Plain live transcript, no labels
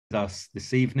us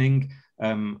this evening,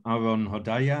 Aaron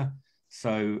Hodaya.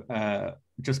 So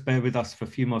just bear with us for a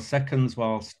few more seconds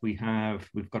whilst we've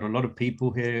got a lot of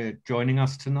people here joining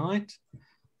us tonight.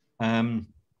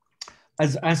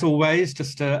 As always,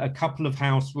 just a couple of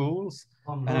house rules.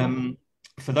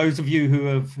 For those of you who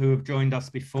have joined us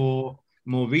before,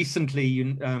 more recently,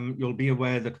 you'll be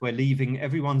aware that we're leaving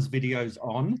everyone's videos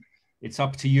on. It's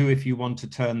up to you if you want to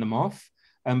turn them off.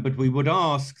 But we would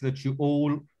ask that you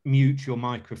all mute your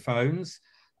microphones.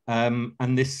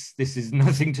 And this is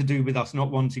nothing to do with us not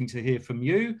wanting to hear from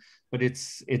you, but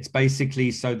it's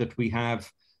basically so that we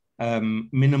have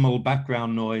minimal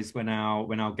background noise when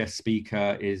our guest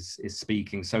speaker is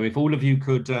speaking. So if all of you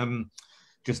could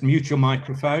just mute your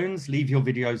microphones, leave your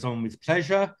videos on with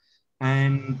pleasure,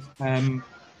 and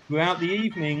throughout the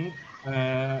evening,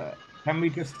 can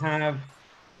we just have?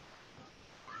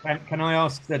 Can I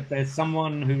ask that there's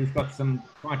someone who's got some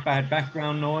quite bad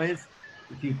background noise?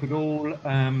 If you could all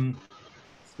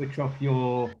switch off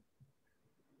your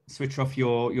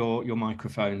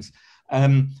microphones.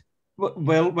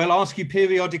 We'll ask you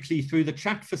periodically through the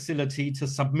chat facility to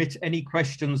submit any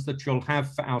questions that you'll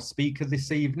have for our speaker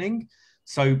this evening.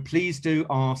 So please do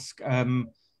ask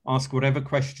whatever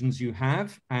questions you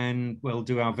have, and we'll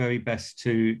do our very best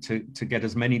to get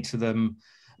as many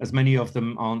of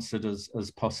them answered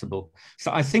as possible.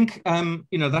 So I think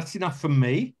that's enough from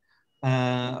me.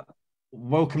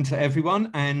 Welcome to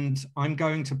everyone, and I'm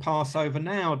going to pass over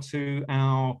now to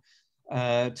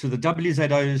the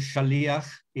WZO's Shaliach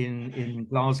in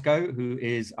Glasgow, who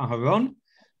is Aharon,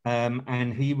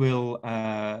 and he will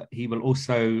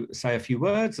also say a few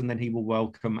words, and then he will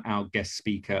welcome our guest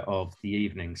speaker of the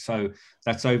evening. So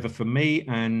that's over from me,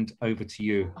 and over to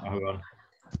you, Aharon.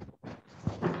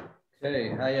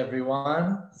 Okay, hi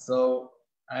everyone. So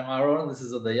I'm Aaron, this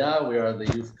is Odaya. We are the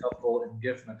youth couple in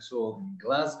Gif Nakshul in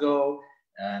Glasgow,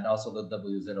 and also the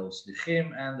WZO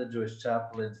Shlichim and the Jewish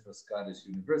chaplains for Scottish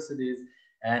universities.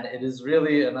 And it is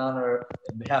really an honor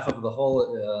on behalf of the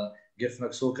whole Gif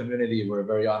Nakshul community. We're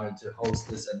very honored to host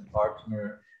this and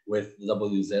partner with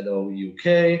WZO UK,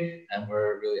 and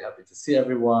we're really happy to see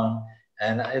everyone.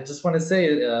 And I just want to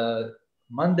say,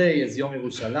 Monday is Yom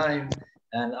Yerushalayim,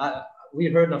 and we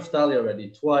heard Naftali already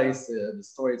twice. The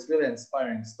story, it's really an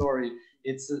inspiring story.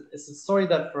 It's a story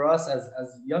that for us as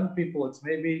young people, it's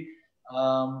maybe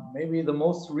the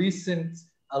most recent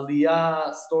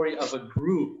aliyah story of a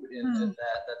group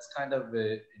that's kind of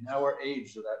in our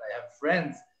age. So that I have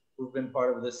friends who've been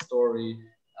part of this story,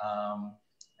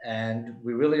 and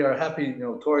we really are happy,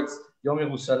 towards Yom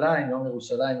Yerushalayim. Yom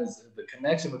Yerushalayim is the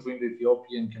connection between the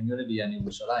Ethiopian community and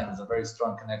Yerushalayim is a very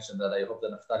strong connection that I hope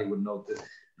that Naftali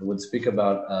would speak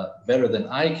about better than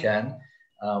I can.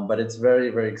 But it's very,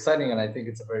 very exciting, and I think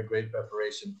it's a very great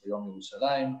preparation for Yom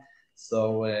Yerushalayim.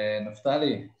 So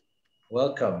Naftali,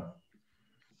 welcome.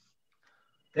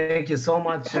 Thank you so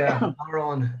much,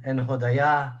 Aaron and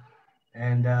Hodaya,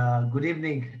 and good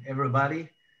evening, everybody.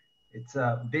 It's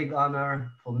a big honor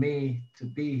for me to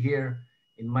be here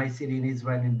in my city in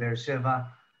Israel, in Beersheba,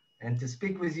 and to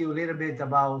speak with you a little bit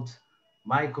about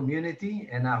my community.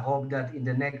 And I hope that in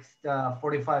the next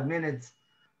 45 minutes,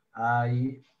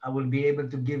 I will be able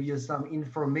to give you some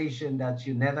information that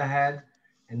you never had,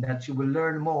 and that you will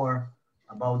learn more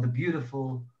about the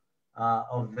beautiful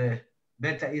of the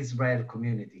Beta Israel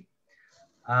community.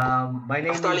 My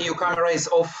name Naftali, is... your camera is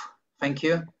off. Thank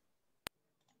you.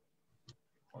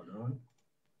 Hold on.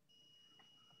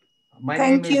 My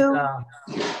Thank name you.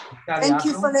 Is, Thank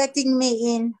you for letting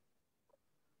me in.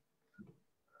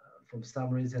 For some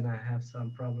reason, I have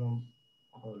some problem.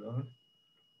 Hold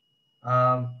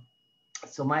on.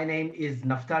 So my name is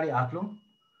Naftali Aklum.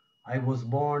 I was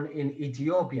born in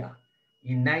Ethiopia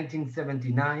in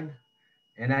 1979,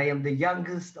 and I am the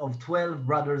youngest of 12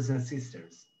 brothers and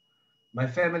sisters. My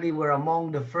family were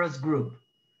among the first group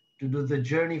to do the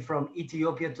journey from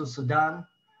Ethiopia to Sudan,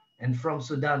 and from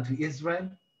Sudan to Israel.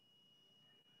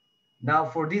 Now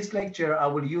for this lecture, I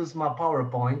will use my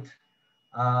PowerPoint.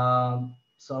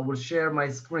 So I will share my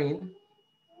screen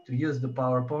to use the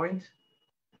PowerPoint.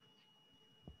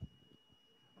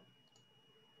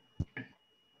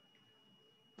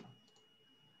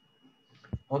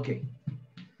 Okay,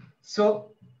 so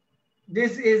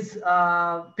this is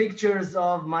pictures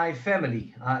of my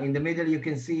family. In the middle, you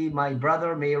can see my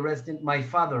brother, my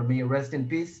father, may rest in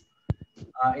peace.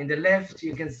 In the left,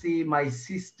 you can see my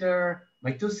sister,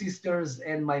 my two sisters,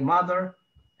 and my mother.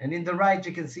 And in the right,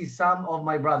 you can see some of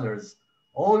my brothers.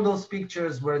 All those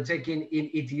pictures were taken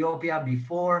in Ethiopia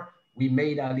before we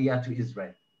made Aliyah to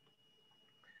Israel.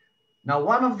 Now,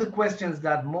 one of the questions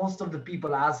that most of the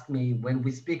people ask me when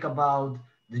we speak about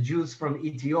the Jews from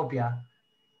Ethiopia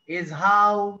is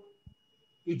how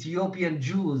Ethiopian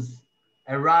Jews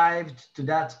arrived to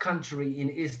that country in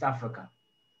East Africa.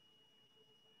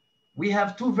 We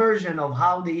have two versions of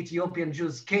how the Ethiopian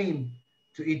Jews came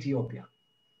to Ethiopia.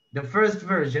 The first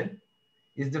version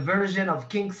is the version of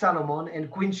King Solomon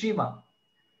and Queen Sheba.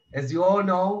 As you all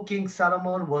know, King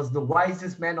Solomon was the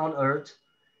wisest man on earth,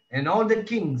 and all the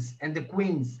kings and the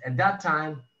queens at that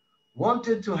time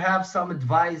wanted to have some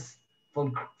advice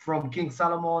from King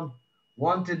Solomon,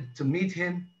 wanted to meet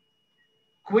him.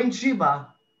 Queen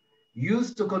Sheba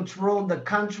used to control the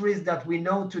countries that we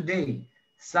know today,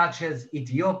 such as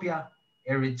Ethiopia,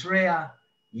 Eritrea,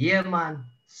 Yemen,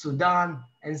 Sudan,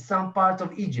 and some part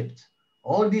of Egypt.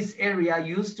 All this area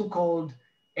used to called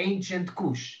ancient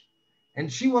Kush,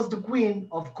 and she was the queen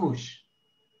of Kush.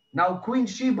 Now Queen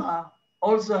Sheba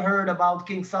also heard about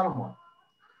King Solomon,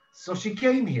 so she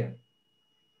came here.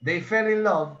 They fell in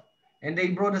love, and they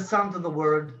brought a son to the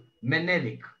world,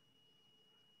 Menelik,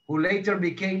 who later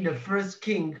became the first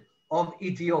king of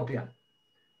Ethiopia.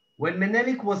 When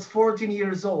Menelik was 14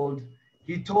 years old,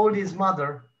 he told his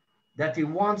mother that he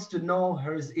wants to know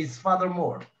his father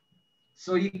more.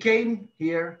 So he came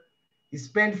here, he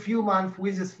spent a few months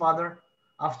with his father.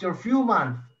 After a few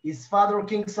months, his father,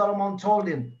 King Solomon, told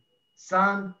him,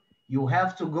 son, you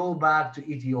have to go back to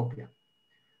Ethiopia.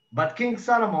 But King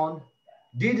Solomon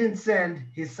didn't send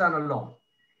his son alone.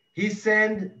 He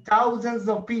sent thousands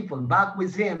of people back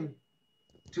with him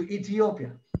to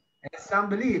Ethiopia. And some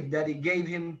believe that he gave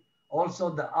him also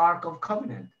the Ark of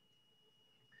Covenant.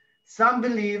 Some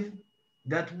believe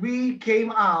that we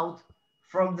came out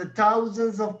from the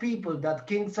thousands of people that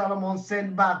King Solomon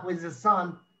sent back with his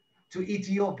son to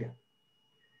Ethiopia.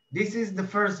 This is the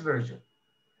first version.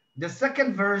 The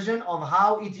second version of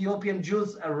how Ethiopian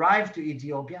Jews arrived to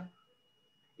Ethiopia,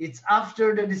 it's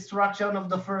after the destruction of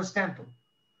the first temple.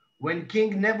 When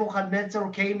King Nebuchadnezzar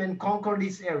came and conquered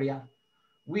this area,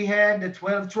 we had the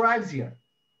 12 tribes here.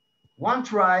 One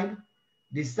tribe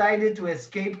decided to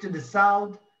escape to the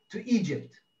south to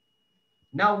Egypt.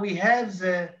 Now we have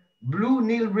the Blue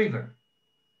Nile River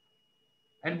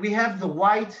and we have the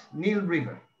White Nile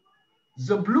River.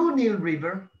 The Blue Nile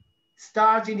River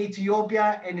starts in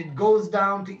Ethiopia and it goes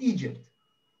down to Egypt.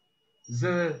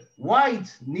 The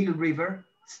White Nile River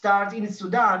starts in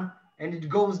Sudan and it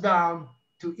goes down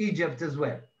to Egypt as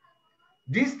well.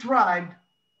 This tribe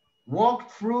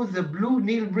walked through the Blue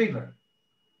Nile River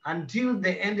until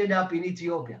they ended up in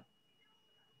Ethiopia.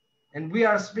 And we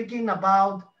are speaking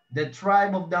about the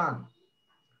tribe of Dan.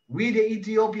 We, the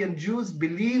Ethiopian Jews,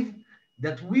 believe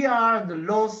that we are the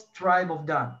lost tribe of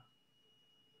Dan.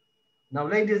 Now,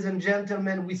 ladies and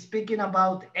gentlemen, we're speaking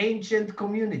about ancient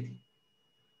community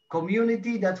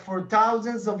that for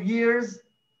thousands of years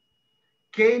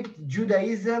kept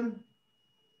Judaism,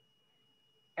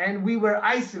 and we were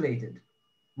isolated,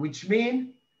 which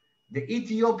means the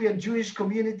Ethiopian Jewish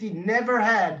community never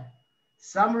had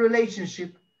some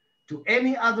relationship to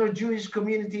any other Jewish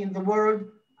community in the world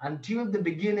until the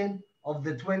beginning of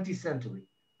the 20th century.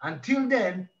 Until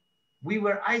then, we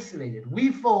were isolated.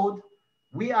 We thought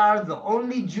we are the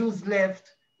only Jews left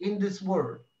in this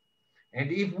world.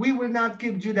 And if we will not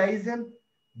keep Judaism,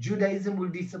 Judaism will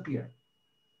disappear.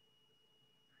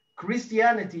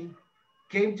 Christianity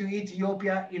came to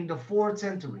Ethiopia in the 4th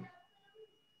century.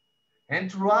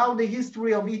 And throughout the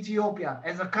history of Ethiopia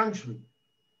as a country,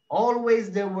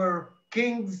 always there were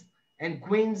kings and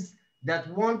queens that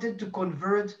wanted to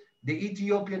convert the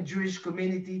Ethiopian Jewish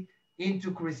community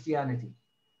into Christianity.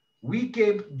 We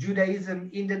kept Judaism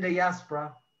in the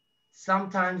diaspora,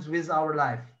 sometimes with our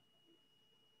life.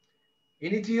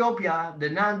 In Ethiopia, the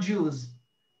non-Jews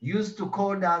used to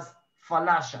call us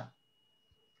Falasha.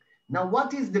 Now,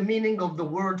 what is the meaning of the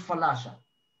word Falasha?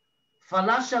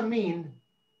 Falasha means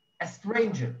a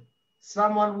stranger,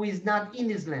 someone who is not in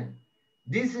his land.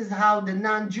 This is how the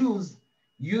non-Jews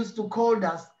used to call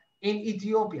us in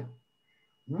Ethiopia.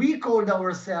 We called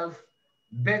ourselves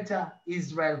Beta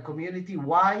Israel community.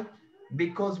 Why?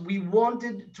 Because we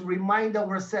wanted to remind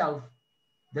ourselves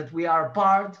that we are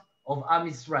part of Am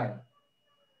Israel.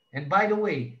 And by the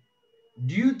way,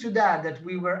 due to that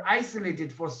we were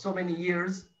isolated for so many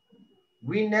years,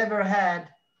 we never had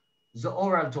the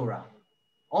oral Torah.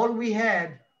 All we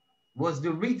had was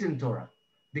the written Torah,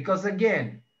 because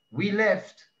again, we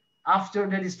left after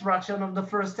the destruction of the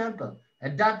first temple.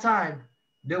 At that time,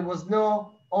 there was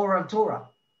no oral Torah,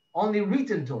 only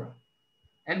written Torah.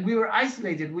 And we were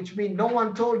isolated, which means no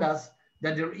one told us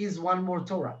that there is one more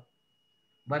Torah.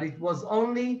 But it was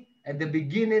only at the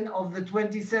beginning of the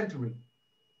 20th century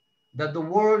that the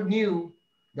world knew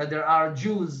that there are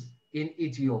Jews in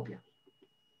Ethiopia.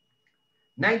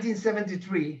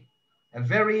 1973, a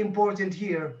very important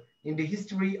year in the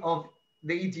history of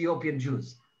the Ethiopian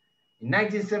Jews. In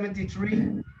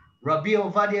 1973, Rabbi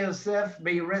Ovadia Yosef,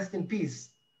 may he rest in peace,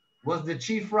 was the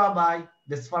chief rabbi,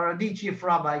 the Sephardi chief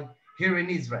rabbi here in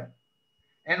Israel.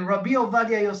 And Rabbi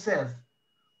Ovadia Yosef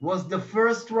was the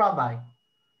first rabbi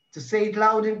to say it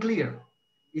loud and clear: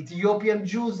 Ethiopian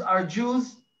Jews are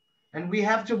Jews, and we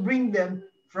have to bring them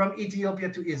from Ethiopia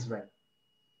to Israel.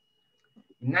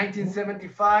 In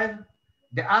 1975,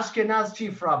 the Ashkenaz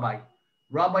chief rabbi,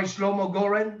 Rabbi Shlomo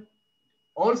Goren,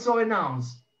 also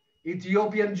announced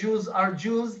Ethiopian Jews are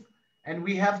Jews, and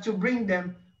we have to bring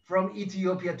them from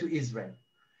Ethiopia to Israel.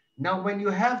 Now, when you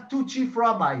have two chief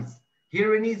rabbis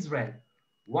here in Israel,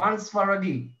 one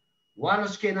Sephardi, one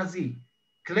Ashkenazi,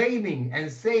 claiming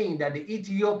and saying that the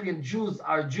Ethiopian Jews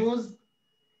are Jews,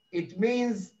 it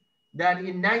means that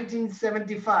in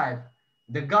 1975,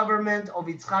 the government of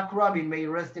Yitzhak Rabin, may he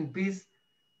rest in peace,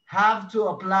 have to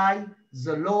apply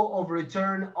the law of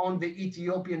return on the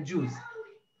Ethiopian Jews.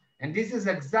 And this is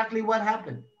exactly what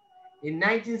happened. In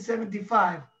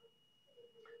 1975,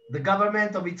 the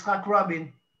government of Yitzhak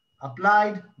Rabin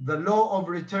applied the law of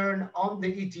return on the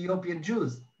Ethiopian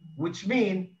Jews, which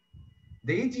means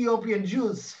the Ethiopian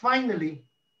Jews finally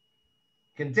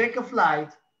can take a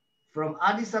flight from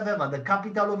Addis Ababa, the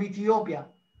capital of Ethiopia,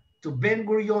 to Ben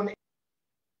Gurion.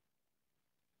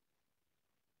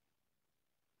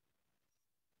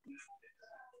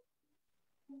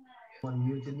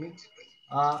 Unmuted me.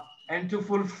 And to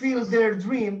fulfill their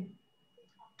dream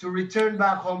to return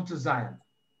back home to Zion.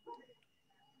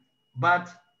 But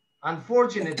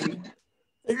unfortunately,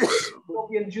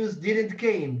 Ethiopian Jews didn't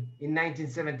came in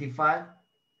 1975,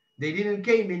 they didn't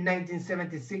came in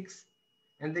 1976,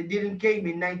 and they didn't came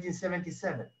in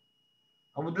 1977.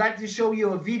 I would like to show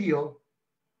you a video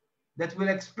that will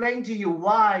explain to you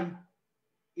why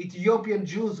Ethiopian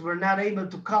Jews were not able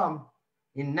to come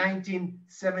in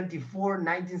 1974,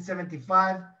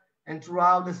 1975, and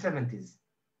throughout the 70s.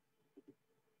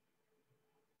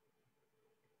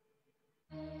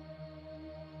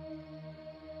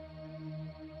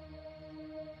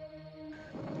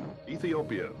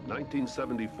 Ethiopia,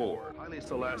 1974. Haile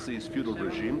Selassie's feudal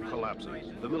regime collapses.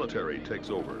 The military takes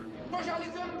over.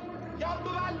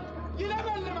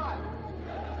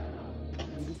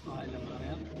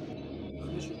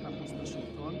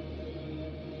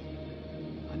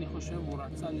 אני חושב הוא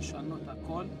רצה לשנות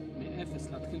הכל מאפס,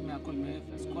 להתחיל מהכל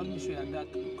מאפס. כל מי שידע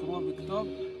קרוא וכתוב,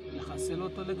 לחסל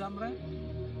אותו לגמרי.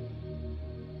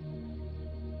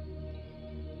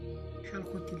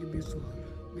 שלחו אותי לבית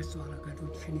סוהר הגדול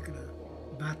שנקרא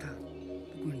ביותר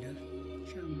בגונדר.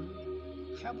 שם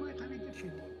שבו את הנגד שלי.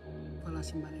 כל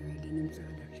הסימן האלה נמצא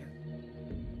עד עכשיו.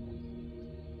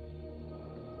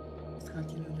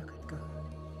 התחלתי ללכת ככה.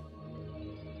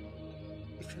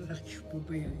 אפשר להרגיש פה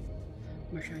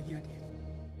מה שהיה לי.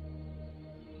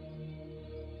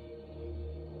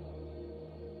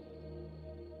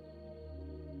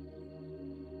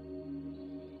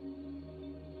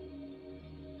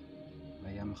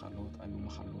 היה מחלות, היו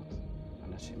מחלות.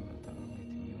 אנשים יותר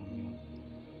מתים יום-יום.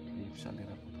 ואי אפשר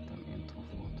לרפות אותם, אין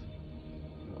תרופות.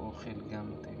 ואוכל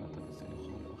גם, אם אתה רוצה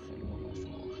לאכול אוכל, לא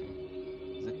משהו אוכל.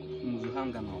 זה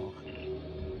מוזהם גם האוכל.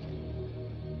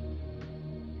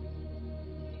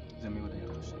 זה מאוד היה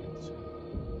קשה שם.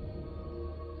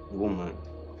 Women,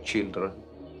 children,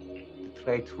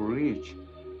 try to reach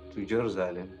to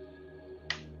Jerusalem,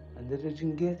 and they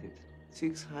didn't get it.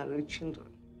 600 children.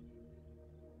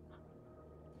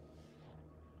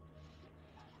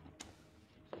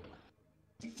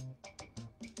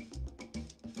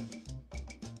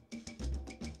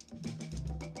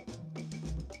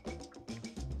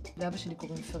 לאבא שלי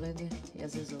קוראים פרדה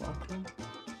אקלום.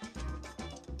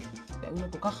 היו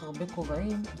לו כל כך הרבה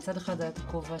כובעים. מצד אחד היה את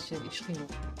הכובע של איש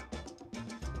חינוך.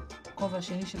 הכובע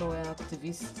השני שלו היה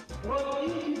אקטיביסט.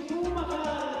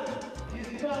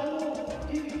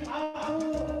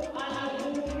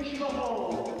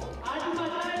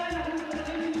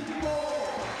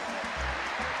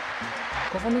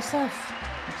 כובע נוסף,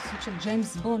 סוג של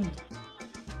ג'יימס בונד.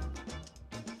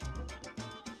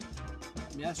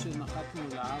 מאז שנחתנו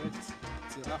לארץ,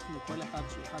 צירפנו כל אחד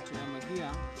שהיה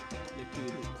מגיע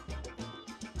לפעילות.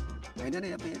 העניין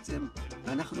היה בעצם,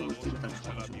 אנחנו רוצים את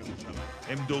המשפחה שלנו.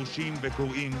 הם דורשים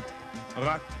וקוראים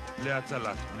רק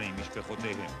להצלת בני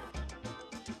משפחותיהם.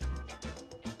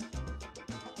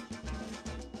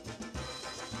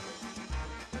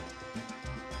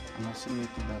 אנשים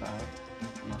מתו ברעב,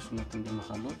 אנשים מתו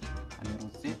במחלות. אני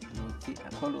רוצה להוציא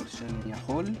הכל עוד שאני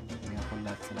יכול, אני יכול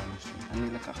להציל אנשים.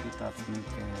 אני לקחתי את עצמי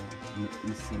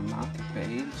כמשימה,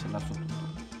 כפעיל של לעשות אותו.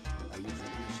 היו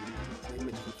חלקים שבאים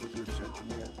את חלקות נפשת,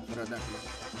 פרדה,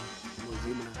 כמו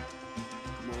זימנה,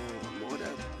 כמו מאוד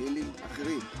פעילים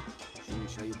אחרים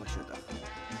שהיו בשטח.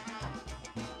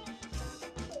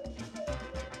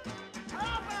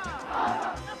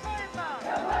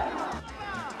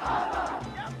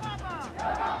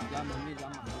 גם אני,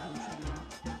 גם החברים שלי,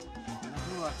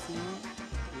 אנחנו רצינו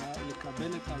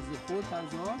לקבל את הזכות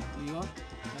הזו להיות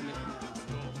חלק מהעם.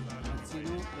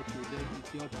 רצינו את יהודי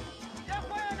אתיופיה.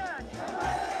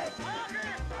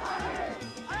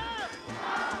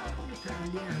 את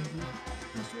העלייה הזאת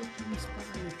עשו אותה מספר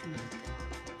אנשים,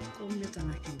 כל מיני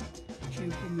אנשים שהם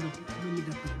לא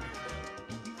מדברים.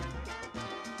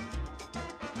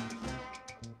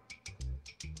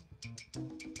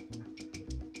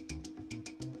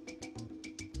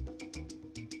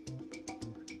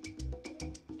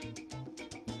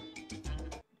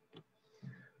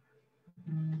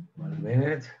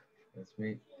 Let's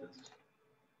wait.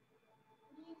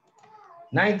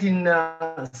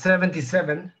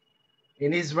 1977,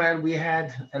 in Israel, we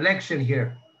had election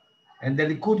here, and the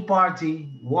Likud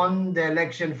party won the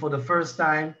election for the first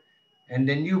time, and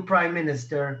the new prime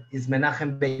minister is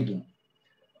Menachem Begin.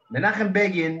 Menachem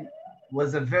Begin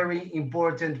was a very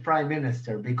important prime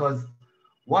minister because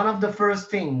one of the first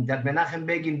things that Menachem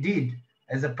Begin did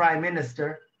as a prime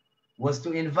minister was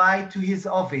to invite to his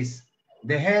office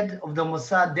the head of the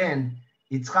Mossad then,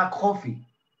 Yitzhak Hofi,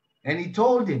 and he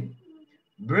told him,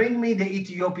 bring me the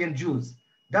Ethiopian Jews.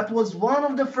 That was one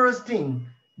of the first things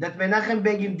that Menachem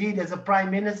Begin did as a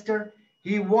prime minister.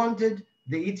 He wanted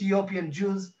the Ethiopian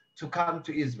Jews to come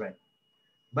to Israel.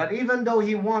 But even though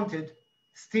he wanted,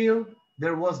 still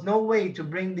there was no way to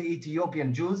bring the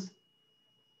Ethiopian Jews.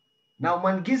 Now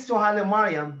Mengistu Haile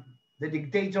Mariam, the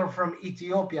dictator from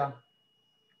Ethiopia,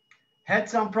 had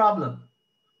some problem.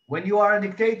 When you are a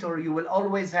dictator, you will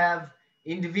always have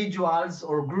individuals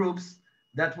or groups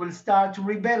that will start to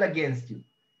rebel against you.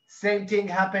 Same thing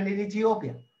happened in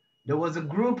Ethiopia. There was a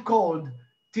group called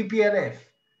TPLF,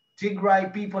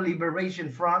 Tigray People Liberation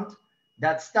Front,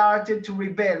 that started to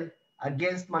rebel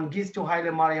against Mengistu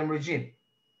Haile Mariam regime.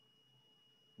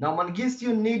 Now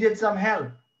Mengistu needed some help,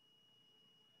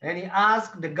 and he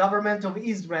asked the government of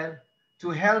Israel to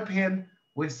help him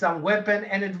with some weapon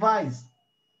and advice.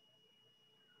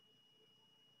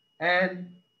 And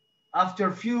after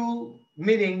a few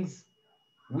meetings,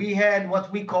 we had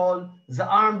what we call the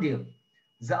arm deal.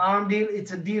 The arm deal,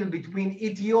 it's a deal between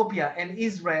Ethiopia and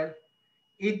Israel.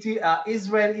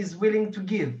 Israel is willing to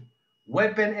give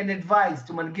weapon and advice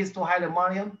to Mengistu Haile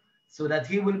Mariam so that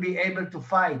he will be able to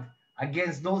fight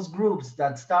against those groups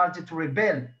that started to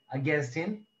rebel against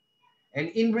him. And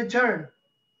in return,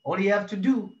 all he have to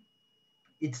do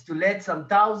is to let some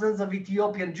thousands of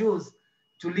Ethiopian Jews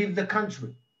to leave the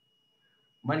country.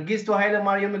 Mengistu Haile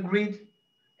Mariam agreed,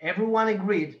 everyone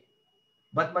agreed,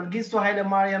 but Mengistu Haile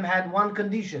Mariam had one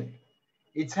condition.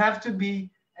 It have to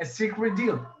be a secret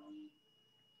deal.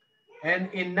 And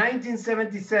in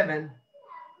 1977,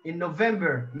 in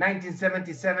November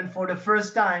 1977, for the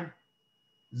first time,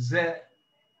 the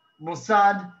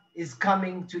Mossad is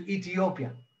coming to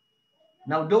Ethiopia.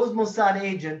 Now those Mossad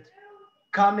agents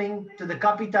coming to the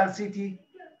capital city,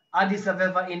 Addis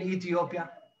Ababa in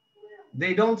Ethiopia,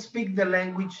 they don't speak the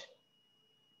language,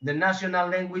 the national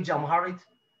language, Amharic.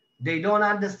 They don't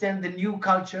understand the new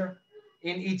culture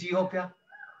in Ethiopia.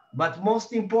 But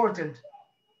most important,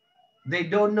 they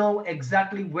don't know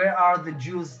exactly where are the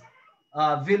Jews'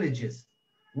 villages,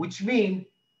 which means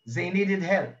they needed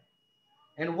help.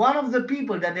 And one of the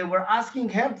people that they were asking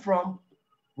help from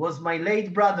was my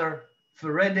late brother,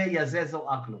 Ferede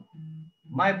Aklum.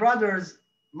 My brother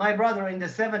in the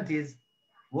 70s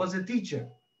was a teacher.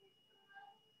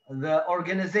 The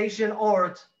organization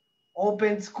ORT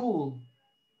opened school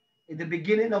in the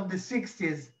beginning of the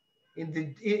 60s in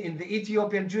the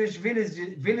Ethiopian Jewish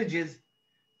villages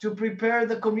to prepare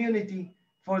the community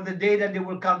for the day that they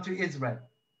will come to Israel.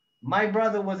 My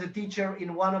brother was a teacher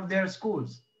in one of their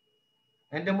schools.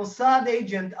 And the Mossad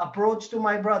agent approached to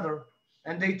my brother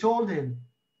and they told him,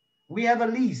 we have a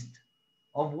list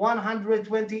of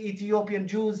 120 Ethiopian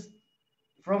Jews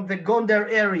from the Gondar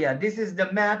area. This is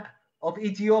the map of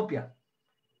Ethiopia.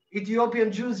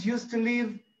 Ethiopian Jews used to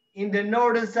live in the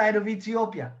northern side of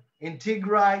Ethiopia, in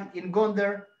Tigray, in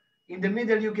Gondar. In the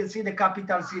middle, you can see the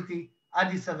capital city,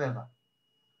 Addis Ababa.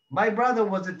 My brother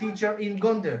was a teacher in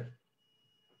Gondar.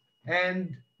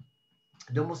 And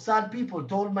the Mossad people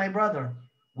told my brother,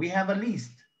 we have a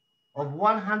list of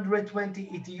 120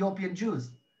 Ethiopian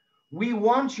Jews. We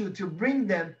want you to bring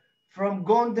them from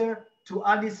Gondar to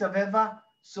Addis Ababa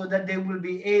so that they will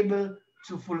be able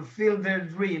to fulfill their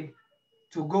dream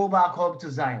to go back home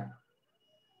to Zion.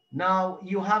 Now,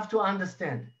 you have to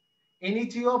understand, in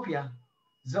Ethiopia,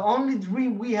 the only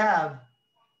dream we have,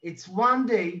 it's one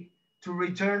day to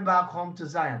return back home to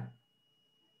Zion.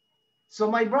 So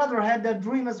my brother had that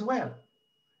dream as well.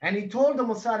 And he told the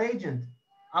Mossad agent,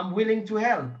 I'm willing to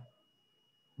help,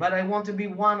 but I want to be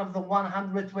one of the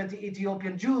 120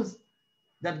 Ethiopian Jews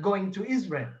that going to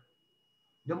Israel.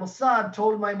 The Mossad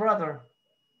told my brother,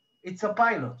 it's a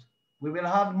pilot. We will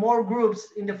have more groups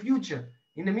in the future.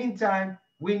 In the meantime,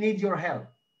 we need your help.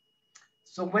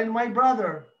 So when my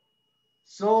brother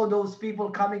saw those people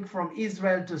coming from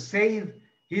Israel to save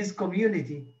his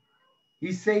community,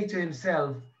 he said to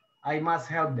himself, I must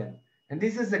help them. And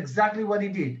this is exactly what he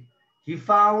did. He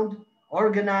found,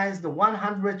 organized the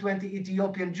 120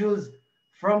 Ethiopian Jews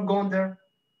from Gondar,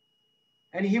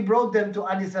 and he brought them to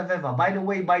Addis Ababa. By the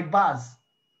way, by bus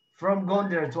from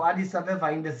Gondar to Addis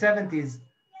Ababa in the 70s,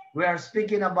 we are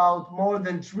speaking about more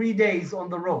than 3 days on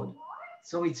the road.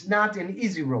 So it's not an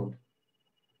easy road.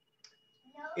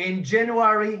 In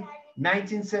January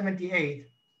 1978,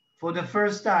 for the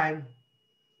first time,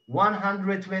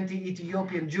 120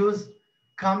 Ethiopian Jews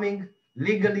coming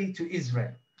legally to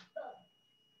Israel.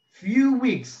 Few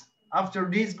weeks after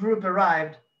this group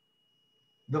arrived,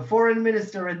 the foreign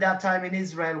minister at that time in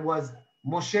Israel was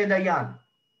Moshe Dayan.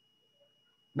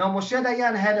 Now Moshe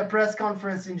Dayan had a press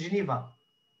conference in Geneva,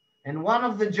 and one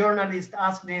of the journalists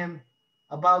asked him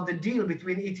about the deal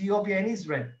between Ethiopia and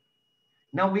Israel.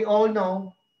 Now we all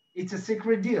know it's a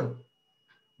secret deal,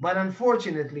 but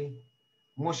unfortunately,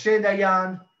 Moshe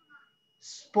Dayan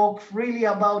spoke freely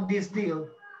about this deal,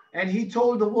 and he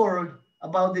told the world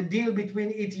about the deal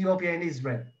between Ethiopia and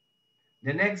Israel.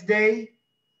 The next day,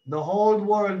 the whole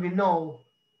world will know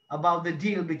about the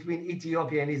deal between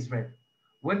Ethiopia and Israel.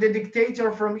 When the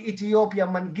dictator from Ethiopia,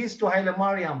 Mengistu Haile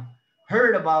Mariam,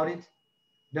 heard about it,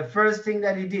 the first thing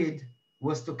that he did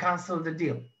was to cancel the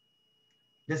deal.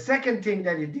 The second thing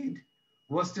that he did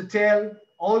was to tell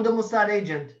all the Mossad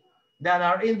agents that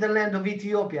are in the land of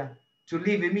Ethiopia to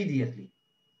leave immediately.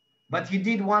 But he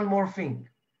did one more thing.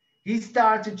 He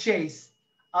started to chase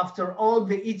after all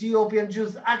the Ethiopian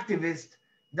Jews activists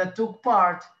that took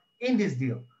part in this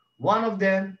deal. One of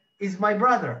them is my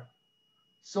brother.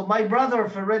 So my brother,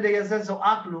 Ferede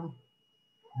Aklum,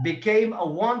 became a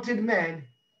wanted man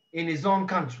in his own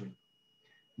country.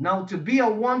 Now, to be a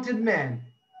wanted man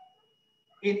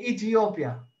in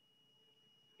Ethiopia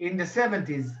in the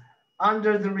 70s,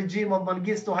 under the regime of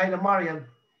Mengistu Haile Mariam,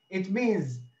 it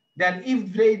means that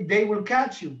if they will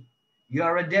catch you, you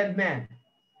are a dead man.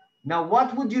 Now,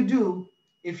 what would you do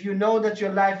if you know that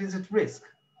your life is at risk?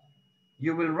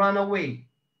 You will run away.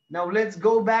 Now, let's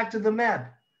go back to the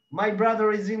map. My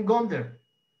brother is in Gondar.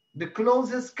 The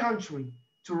closest country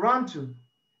to run to,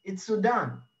 it's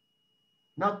Sudan.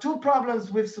 Now, two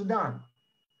problems with Sudan.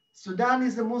 Sudan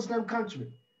is a Muslim country.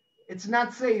 It's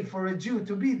not safe for a Jew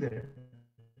to be there.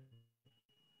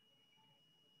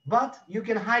 But you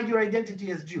can hide your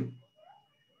identity as Jew.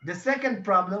 The second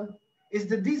problem is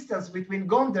the distance between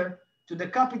Gondar to the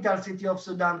capital city of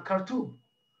Sudan, Khartoum.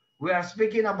 We are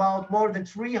speaking about more than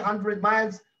 300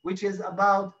 miles, which is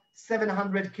about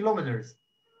 700 kilometers.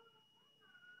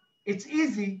 It's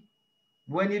easy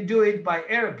when you do it by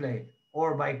airplane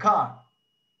or by car,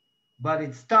 but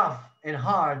it's tough and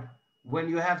hard when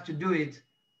you have to do it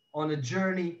on a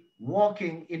journey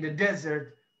walking in the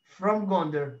desert from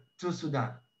Gondar to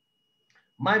Sudan.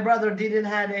 My brother didn't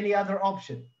have any other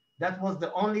option. That was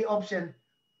the only option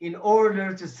in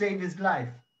order to save his life.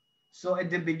 So at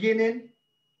the beginning,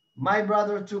 my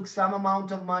brother took some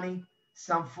amount of money,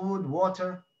 some food,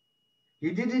 water. He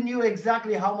didn't know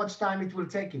exactly how much time it will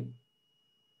take him,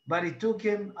 but it took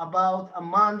him about a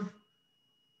month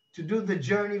to do the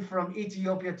journey from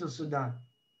Ethiopia to Sudan.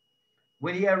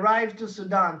 When he arrived to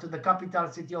Sudan, to the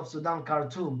capital city of Sudan,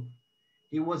 Khartoum,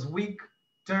 he was weak,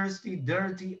 thirsty,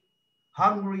 dirty,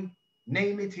 hungry,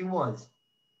 name it, he was.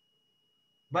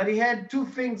 But he had two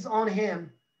things on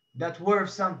him that were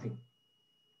something.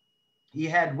 He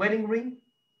had wedding ring,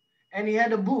 and he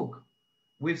had a book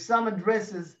with some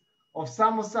addresses of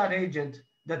some Mossad agent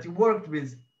that he worked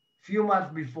with few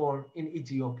months before in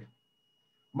Ethiopia.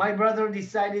 My brother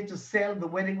decided to sell the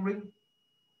wedding ring.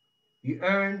 He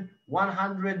earned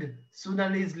 100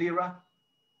 Sudanese lira.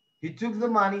 He took the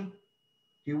money.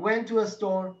 He went to a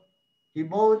store. He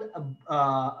bought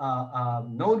a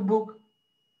notebook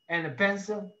and a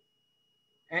pencil,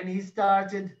 and he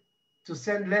started to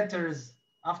send letters.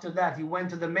 After that, he went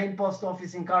to the main post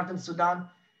office in Khartoum, Sudan,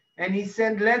 and he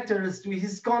sent letters to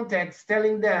his contacts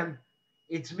telling them,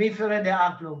 it's me, Ferede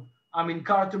Aklum. I'm in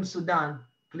Khartoum, Sudan.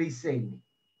 Please save me.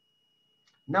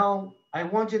 Now, I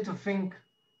want you to think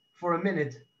for a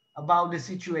minute about the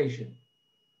situation.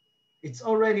 It's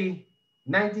already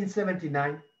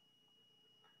 1979.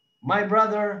 My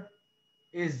brother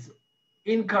is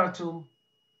in Khartoum,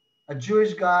 a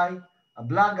Jewish guy, a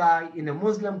black guy in a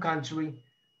Muslim country,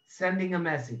 sending a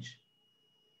message.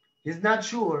 He's not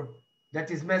sure that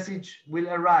his message will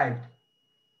arrive,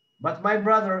 but my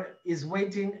brother is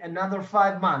waiting another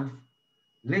 5 months,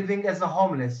 living as a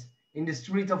homeless in the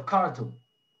street of Khartoum.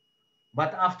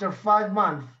 But after 5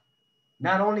 months,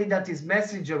 not only that his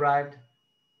message arrived,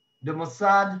 the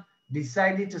Mossad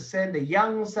decided to send a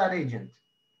young Mossad agent,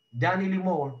 Danny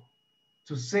Limor,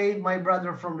 to save my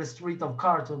brother from the street of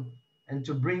Khartoum and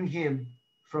to bring him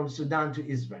from Sudan to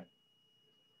Israel.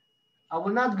 I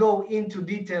will not go into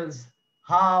details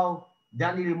how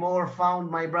Danny Limor found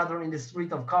my brother in the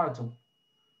street of Khartoum,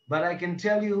 but I can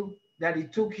tell you that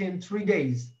it took him 3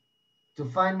 days to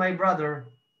find my brother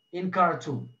in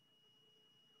Khartoum.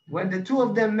 When the two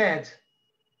of them met,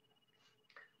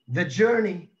 the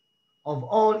journey of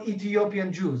all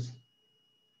Ethiopian Jews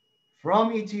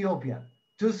from Ethiopia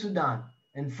to Sudan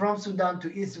and from Sudan to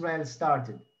Israel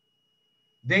started.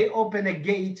 They opened a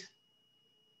gate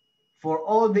for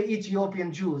all the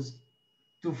Ethiopian Jews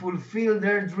to fulfill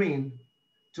their dream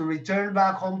to return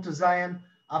back home to Zion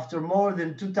after more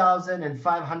than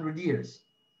 2,500 years.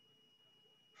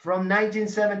 From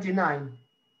 1979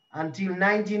 until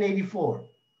 1984,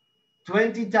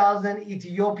 20,000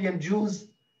 Ethiopian Jews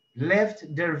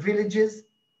left their villages,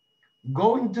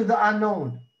 going to the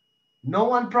unknown. No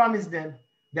one promised them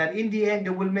that in the end they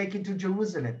will make it to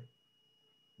Jerusalem,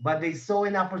 but they saw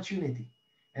an opportunity.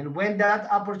 And when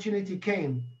that opportunity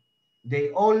came, they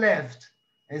all left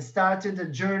and started a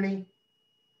journey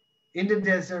in the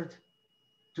desert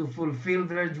to fulfill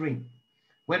their dream.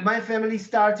 When my family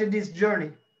started this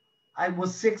journey, I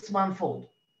was 6 months old.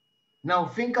 Now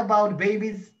think about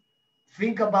babies,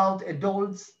 think about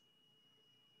adults.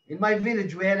 In my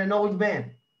village, we had an old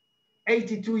man,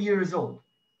 82 years old.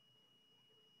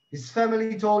 His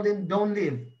family told him, don't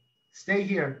leave, stay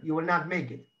here, you will not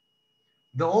make it.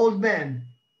 The old man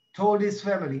told his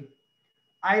family,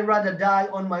 I'd rather die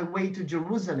on my way to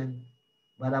Jerusalem,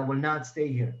 but I will not stay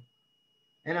here.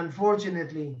 And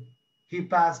unfortunately, he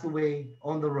passed away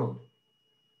on the road.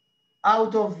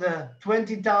 Out of the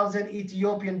 20,000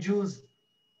 Ethiopian Jews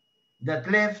that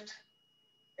left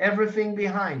everything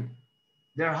behind,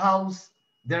 their house,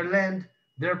 their land,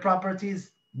 their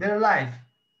properties, their life,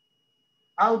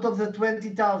 out of the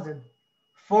 20,000,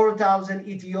 4,000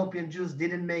 Ethiopian Jews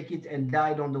didn't make it and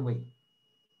died on the way.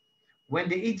 When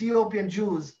the Ethiopian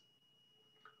Jews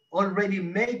already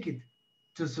make it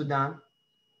to Sudan,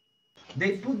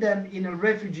 they put them in a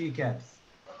refugee camps.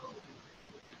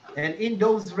 And in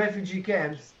those refugee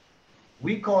camps,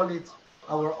 we call it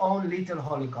our own little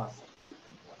Holocaust.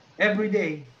 Every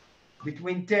day,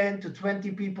 between 10 to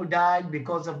 20 people died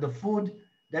because of the food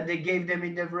that they gave them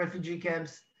in the refugee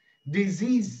camps,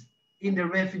 disease in the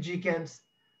refugee camps.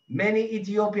 Many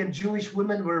Ethiopian Jewish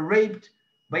women were raped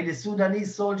by the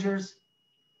Sudanese soldiers.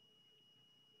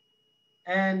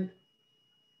 And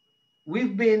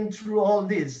we've been through all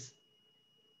this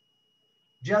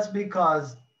just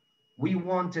because we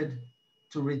wanted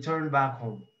to return back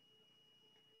home.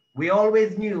 We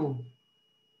always knew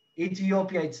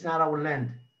Ethiopia, it's not our land.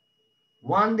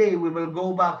 One day we will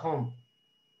go back home.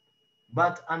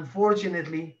 But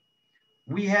unfortunately,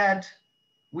 we had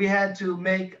to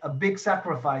make a big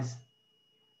sacrifice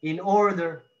in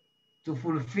order to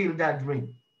fulfill that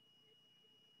dream.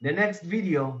 The next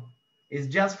video is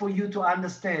just for you to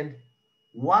understand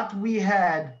what we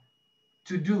had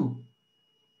to do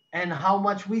and how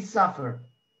much we suffer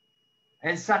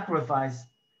and sacrifice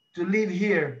to live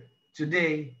here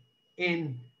today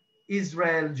in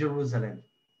Israel, Jerusalem.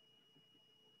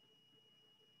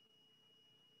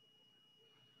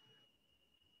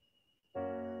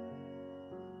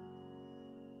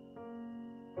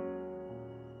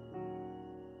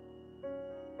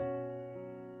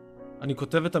 אני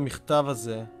כותב את המכתב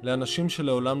הזה לאנשים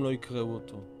שלעולם לא יקראו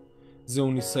אותו.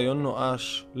 זהו ניסיון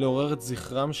נואש לעורר את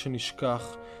זכרם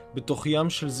שנשכח בתוך ים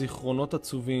של זיכרונות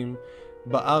עצובים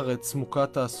בארץ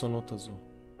מוכת האסונות הזו.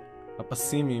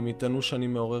 הפסימיים יטענו שאני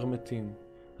מעורר מתים,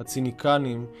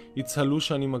 הציניקנים יצהלו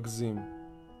שאני מגזים,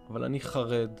 אבל אני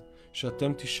חרד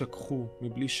שאתם תשכחו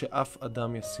מבלי שאף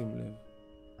אדם ישים לב.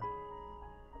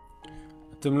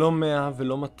 אתם לא 100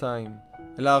 ולא 200,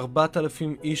 אלא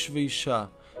 4,000 איש ואישה,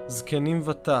 זקנים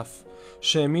וטף,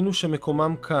 שהאמינו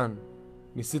שמקומם כאן.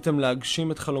 ניסיתם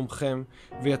להגשים את חלומכם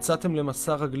ויצאתם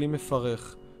למסע רגלי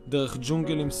מפרך, דרך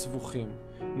ג'ונגלים סבוכים,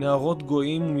 נהרות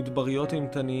גויים ומדבריות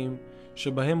אימתניים,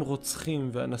 שבהם רוצחים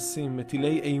ואנסים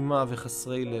מטילי אימה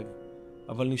וחסרי לב.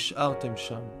 אבל נשארתם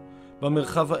שם,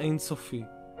 במרחב האינסופי,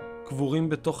 קבורים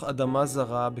בתוך אדמה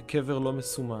זרה בקבר לא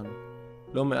מסומן.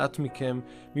 לא מעט מכם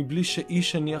מבלי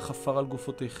שאיש הניח עפר על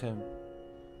גופותיכם.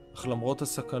 אך למרות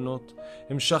הסכנות,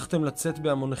 המשכתם לצאת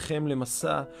בהמוניכם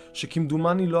למסע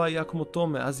שכמדומני לא היה כמותו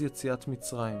מאז יציאת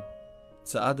מצרים.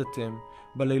 צעדתם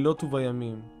בלילות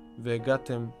ובימים,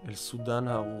 והגעתם אל סודן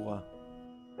הארורה.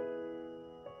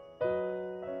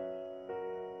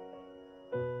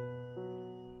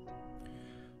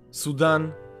 סודן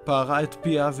פערה את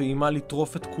פיה ואימה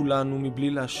לטרוף את כולנו מבלי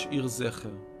להשאיר זכר.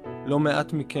 לא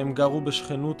מעט מכם גרו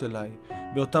בשכנות אליי,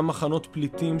 באותם מחנות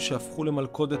פליטים שהפכו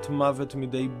למלכודת מוות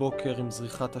מדי בוקר עם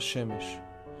זריחת השמש.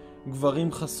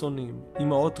 גברים חסונים,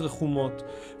 אמהות רחומות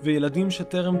וילדים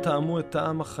שטרם טעמו את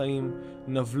טעם החיים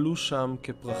נבלו שם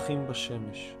כפרחים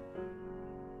בשמש.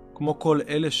 כמו כל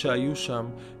אלה שהיו שם,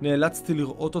 נאלצתי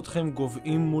לראות אתכם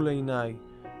גובעים מול עיניי,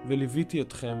 וליוויתי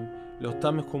אתכם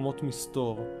לאותם מקומות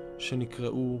מסתור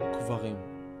שנקראו קברים.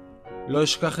 לא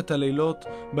אשכח את הלילות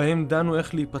בהם דנו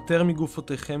איך להיפטר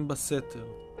מגופותיכם בסתר,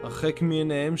 הרחק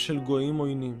מעיניהם של גויים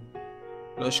עוינים.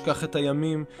 לא אשכח את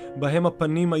הימים בהם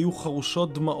הפנים היו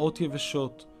חרושות דמעות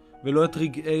יבשות, ולא את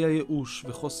רגעי הייאוש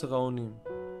וחוסר האונים.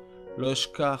 לא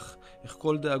אשכח איך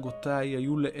כל דאגותיי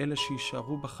היו לאלה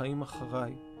שישארו בחיים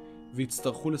אחריי,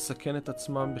 והצטרכו לסכן את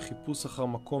עצמם בחיפוש אחר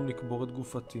מקום לקבור את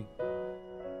גופתי.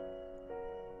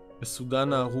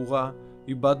 בסודן הארורה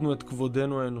איבדנו את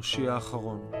כבודנו האנושי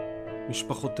האחרון.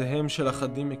 משפחותיהם של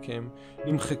אחדים מכם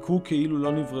נמחקו כאילו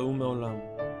לא נבראו מעולם.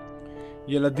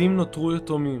 ילדים נותרו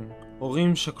יתומים,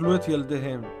 הורים שקלו את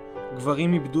ילדיהם,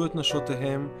 גברים איבדו את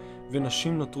נשותיהם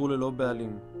ונשים נותרו ללא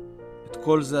בעלים. את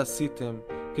כל זה עשיתם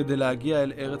כדי להגיע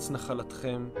אל ארץ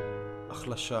נחלתכם, אך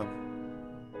לשווא.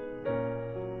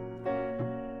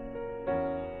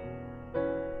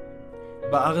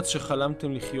 בארץ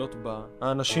שחלמתם לחיות בה,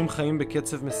 האנשים חיים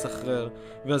בקצב מסחרר,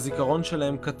 והזיכרון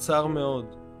שלהם קצר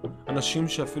מאוד. אנשים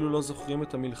שאפילו לא זוכרים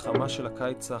את המלחמה של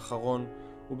הקיץ האחרון,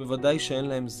 ובוודאי שאין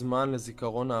להם זמן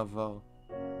לזיכרון העבר.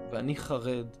 ואני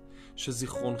חרד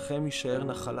שזיכרונכם יישאר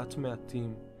נחלת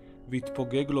מעטים,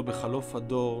 ויתפוגג לו בחלוף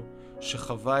הדור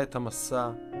שחווה את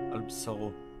המסע על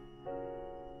בשרו.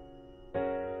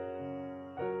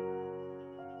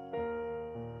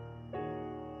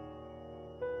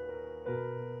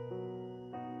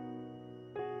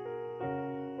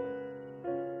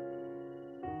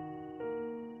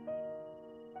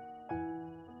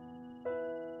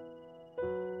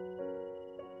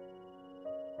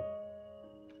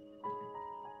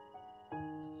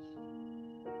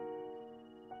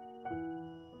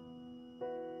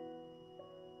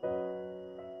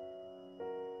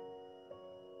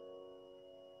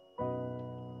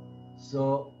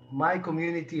 So my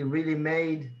community really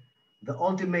made the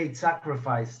ultimate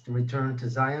sacrifice to return to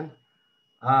Zion.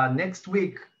 Next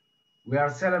week, we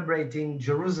are celebrating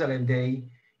Jerusalem Day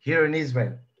here in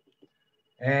Israel.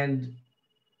 And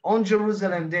on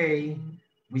Jerusalem Day,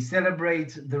 we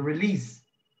celebrate the release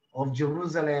of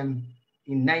Jerusalem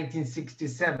in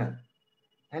 1967.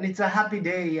 And it's a happy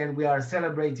day and we are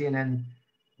celebrating and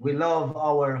we love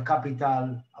our capital,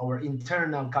 our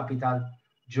internal capital,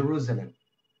 Jerusalem.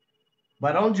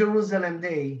 But on Jerusalem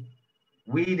Day,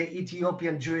 we, the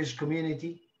Ethiopian Jewish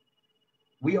community,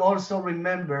 we also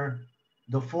remember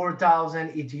the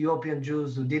 4,000 Ethiopian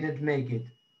Jews who didn't make it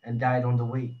and died on the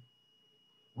way.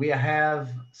 We have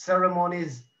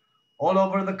ceremonies all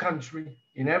over the country,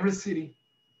 in every city,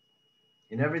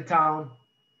 in every town.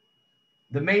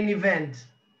 The main event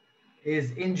is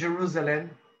in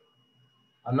Jerusalem,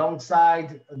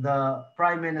 alongside the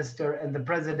Prime Minister and the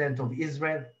President of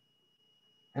Israel.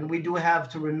 And we do have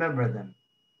to remember them.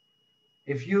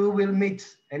 If you will meet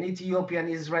an Ethiopian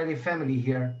Israeli family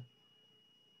here,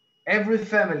 every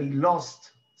family lost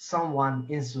someone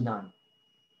in Sudan.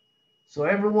 So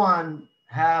everyone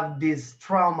have this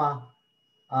trauma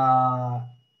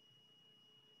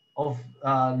of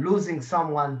losing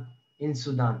someone in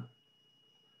Sudan.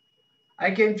 I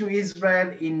came to Israel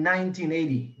in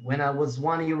 1980 when I was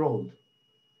 1 year old.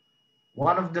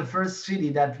 One of the first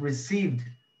cities that received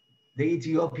the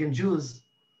Ethiopian Jews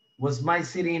was my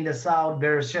city in the south,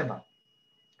 Beersheba.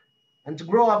 And to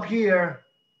grow up here,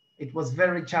 it was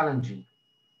very challenging.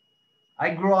 I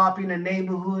grew up in a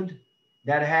neighborhood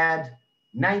that had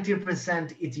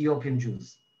 90% Ethiopian Jews.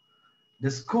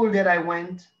 The school that I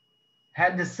went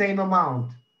had the same amount,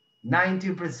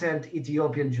 90%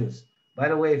 Ethiopian Jews. By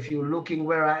the way, if you're looking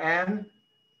where I am,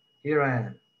 here I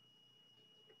am.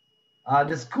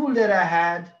 The school that I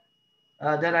had,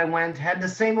 that I went, had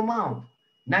the same amount,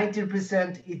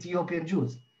 90% Ethiopian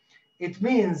Jews. It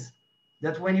means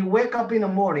that when you wake up in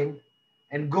the morning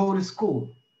and go to school,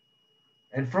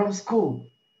 and from school,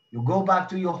 you go back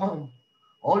to your home,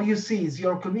 all you see is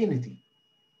your community.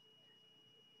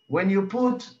 When you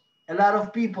put a lot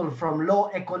of people from low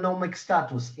economic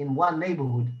status in one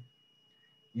neighborhood,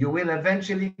 you will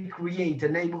eventually create a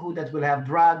neighborhood that will have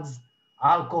drugs,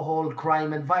 alcohol,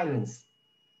 crime, and violence.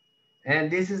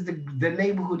 And this is the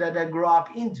neighborhood that I grew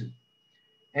up into.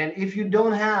 And if you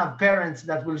don't have parents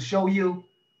that will show you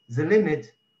the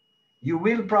limit, you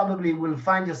will probably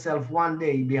find yourself one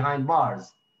day behind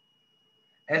bars.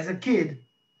 As a kid,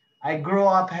 I grew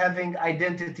up having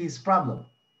identities problem.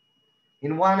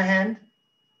 In one hand,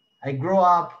 I grew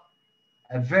up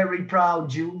a very proud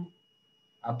Jew,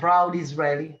 a proud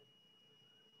Israeli.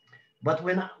 But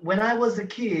when I was a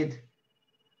kid,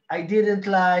 I didn't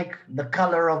like the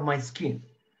color of my skin.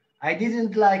 I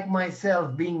didn't like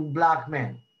myself being black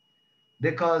man,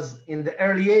 because in the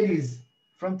early 80s,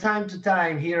 from time to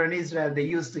time here in Israel, they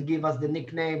used to give us the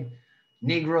nickname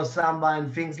Negro Samba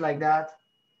and things like that.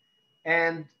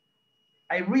 And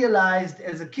I realized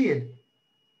as a kid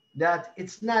that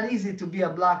it's not easy to be a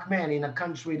black man in a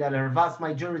country that a vast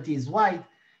majority is white,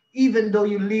 even though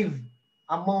you live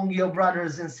among your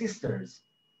brothers and sisters.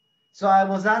 So I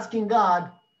was asking God,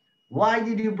 why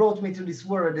did you brought me to this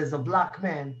world as a black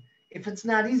man if it's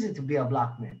not easy to be a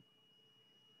black man?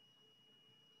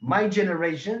 My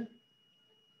generation,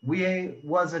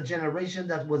 was a generation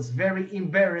that was very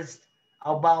embarrassed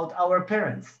about our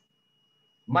parents.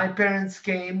 My parents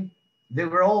came, they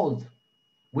were old,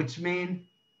 which means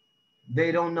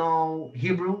they don't know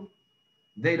Hebrew,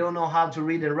 they don't know how to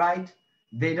read and write,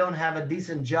 they don't have a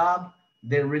decent job,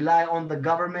 they rely on the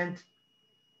government.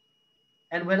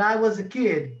 And when I was a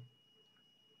kid,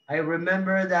 I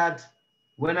remember that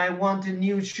when I wanted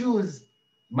new shoes,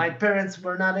 my parents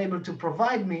were not able to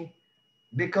provide me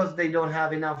because they don't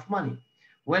have enough money.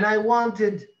 When I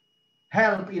wanted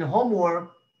help in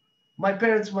homework, my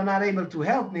parents were not able to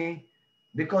help me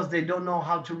because they don't know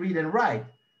how to read and write.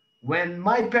 When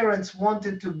my parents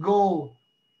wanted to go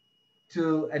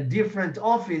to a different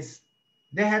office,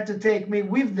 they had to take me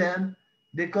with them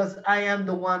because I am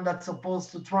the one that's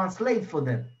supposed to translate for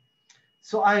them.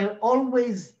 So I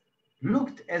always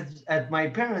looked at my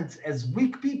parents as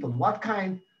weak people. What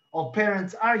kind of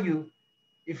parents are you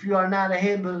if you are not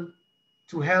able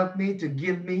to help me, to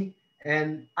give me,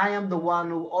 and I am the one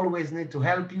who always need to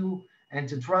help you and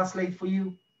to translate for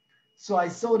you? So I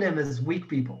saw them as weak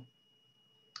people.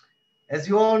 As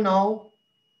you all know,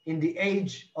 in the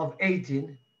age of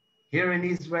 18, here in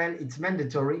Israel, it's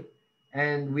mandatory,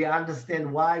 and we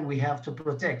understand why we have to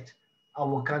protect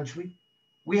our country.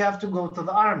 We have to go to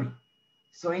the army.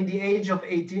 So in the age of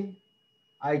 18,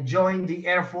 I joined the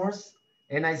Air Force,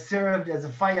 and I served as a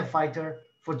firefighter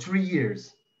for 3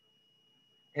 years.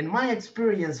 And my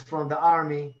experience from the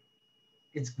army,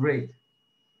 it's great.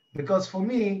 Because for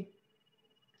me,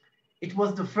 it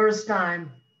was the first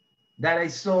time that I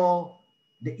saw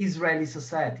the Israeli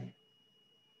society.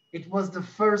 It was the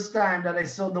first time that I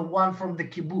saw the one from the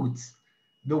kibbutz,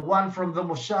 the one from the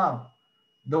moshav,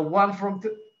 the one from,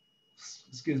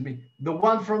 the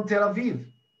one from Tel Aviv.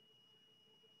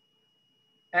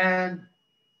 And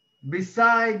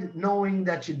beside knowing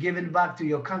that you give it back to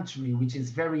your country, which is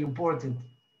very important,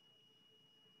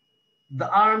 the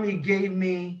army gave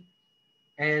me,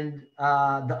 and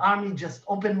the army just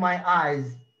opened my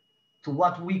eyes to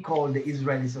what we call the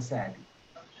Israeli society.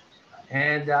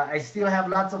 And I still have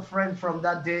lots of friends from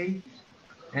that day,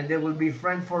 and they will be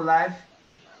friends for life.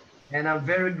 And I'm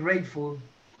very grateful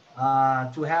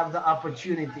to have the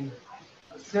opportunity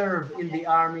to serve in the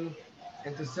army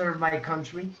and to serve my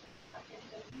country.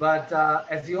 But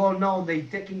as you all know, they're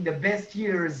taking the best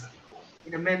years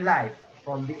in a man's life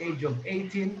from the age of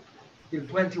 18 till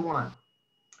 21.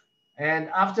 And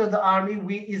after the army,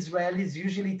 we Israelis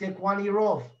usually take 1 year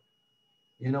off.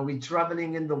 You know, we're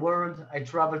traveling in the world. I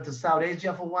traveled to South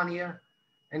Asia for 1 year.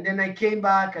 And then I came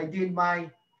back, I did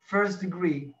my first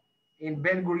degree in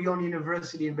Ben Gurion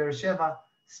University in Beersheba,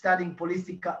 studying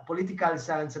political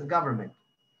science and government.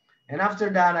 And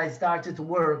after that, I started to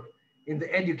work in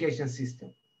the education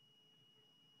system.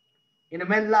 In a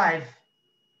man's life,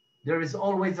 there is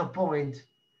always a point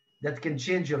that can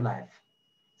change your life.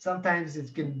 Sometimes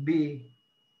it can be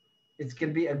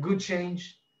a good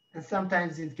change, and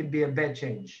sometimes it can be a bad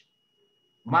change.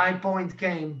 My point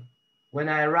came when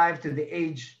I arrived to the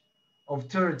age of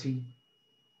 30,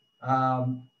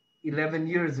 11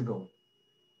 years ago.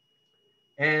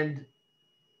 And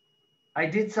I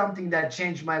did something that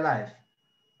changed my life.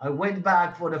 I went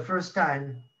back for the first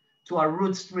time to a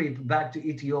roots trip back to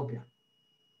Ethiopia.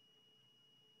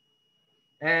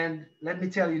 And let me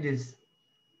tell you this,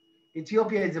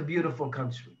 Ethiopia is a beautiful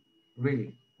country,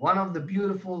 really. One of the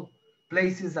beautiful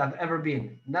places I've ever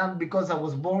been. Not because I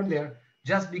was born there,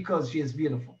 just because she is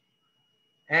beautiful.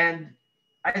 And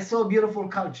I saw beautiful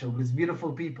culture with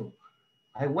beautiful people.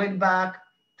 I went back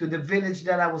to the village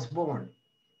that I was born.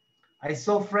 I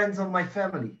saw friends of my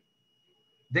family.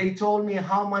 They told me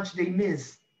how much they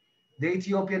miss the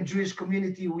Ethiopian Jewish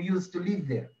community who used to live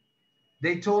there.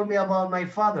 They told me about my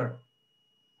father,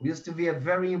 who used to be a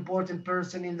very important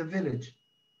person in the village.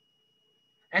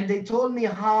 And they told me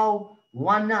how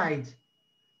one night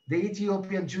the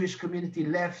Ethiopian Jewish community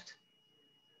left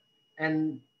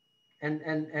and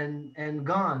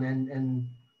gone and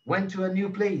went to a new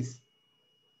place.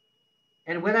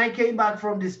 And when I came back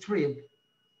from this trip,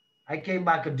 I came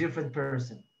back a different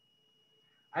person.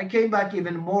 I came back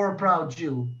even more proud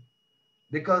Jew,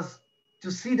 because to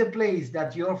see the place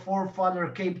that your forefather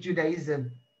Cape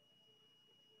Judaism,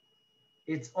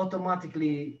 it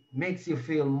automatically makes you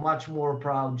feel much more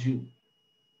proud Jew.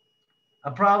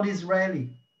 A proud Israeli,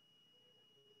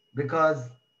 because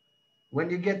when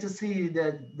you get to see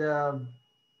the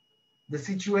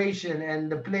situation and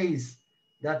the place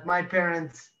that my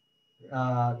parents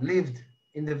lived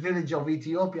in the village of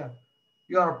Ethiopia,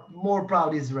 you are more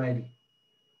proud Israeli.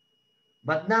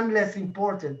 But none less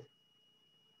important,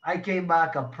 I came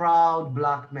back a proud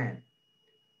black man.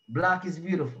 Black is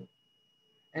beautiful.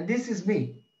 And this is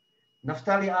me,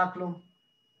 Naftali Aklum.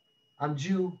 I'm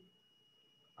Jew.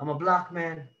 I'm a black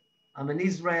man. I'm an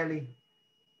Israeli.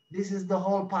 This is the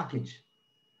whole package.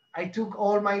 I took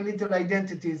all my little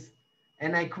identities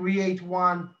and I create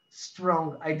one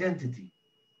strong identity.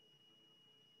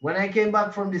 When I came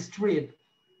back from this trip,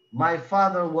 my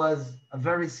father was a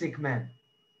very sick man.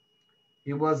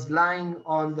 He was lying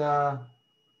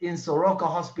in Soroka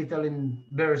Hospital in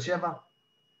Beersheba.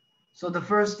 So the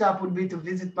first step would be to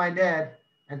visit my dad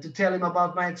and to tell him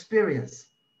about my experience.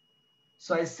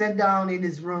 So I sat down in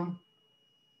his room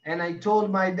and I told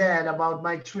my dad about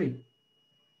my trip.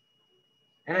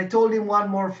 And I told him one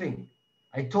more thing.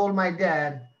 I told my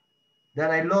dad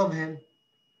that I love him,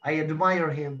 I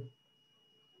admire him,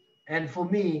 and for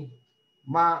me,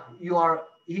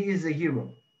 he is a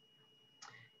hero.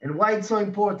 And why it's so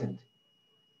important?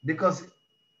 Because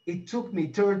it took me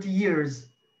 30 years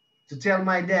to tell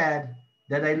my dad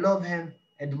that I love him,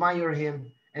 admire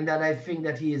him, and that I think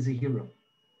that he is a hero.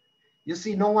 You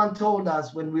see, no one told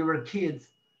us when we were kids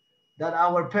that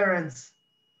our parents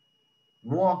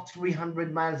walked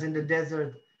 300 miles in the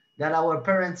desert, that our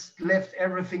parents left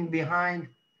everything behind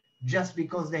just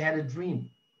because they had a dream.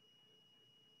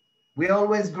 We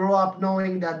always grow up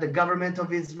knowing that the government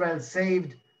of Israel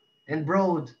saved and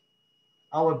brought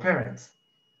our parents,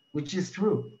 which is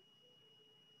true.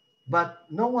 But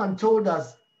no one told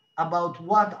us about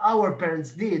what our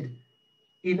parents did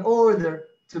in order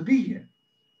to be here.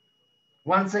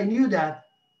 Once I knew that,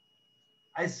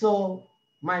 I saw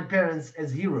my parents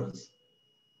as heroes.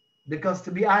 Because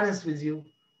to be honest with you,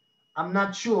 I'm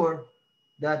not sure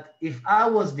that if I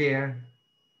was there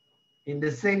in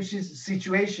the same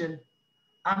situation,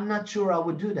 I'm not sure I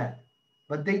would do that.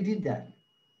 But they did that.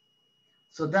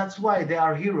 So that's why they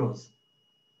are heroes.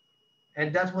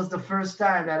 And that was the first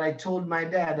time that I told my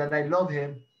dad that I love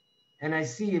him and I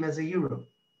see him as a hero.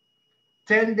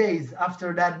 10 days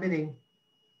after that meeting,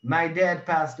 my dad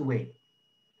passed away.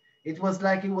 It was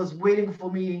like he was waiting for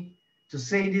me to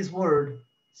say this word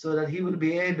so that he would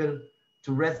be able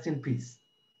to rest in peace.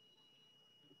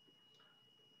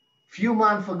 Few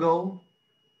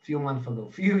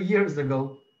years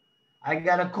ago, I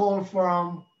got a call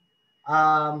from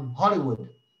Hollywood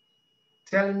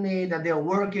telling me that they're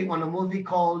working on a movie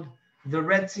called The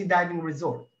Red Sea Diving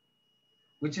Resort,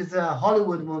 which is a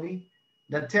Hollywood movie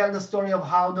that tells the story of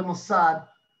how the Mossad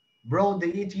brought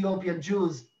the Ethiopian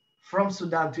Jews from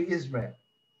Sudan to Israel.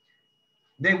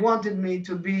 They wanted me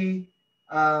to be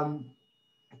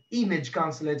image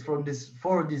consulate for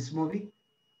this movie.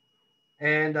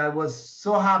 And I was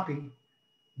so happy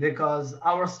because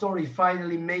our story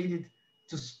finally made it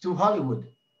to Hollywood.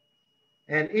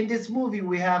 And in this movie,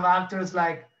 we have actors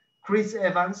like Chris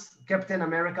Evans, Captain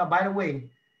America. By the way,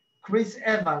 Chris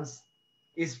Evans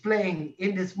is playing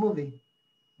in this movie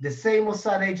the same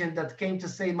Mossad agent that came to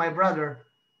save my brother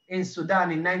in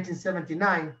Sudan in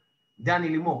 1979, Danny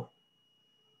Limor.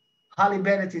 Holly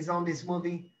Bennett is on this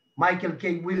movie. Michael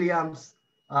K. Williams,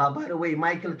 by the way,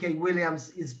 Michael K. Williams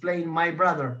is playing my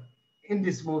brother in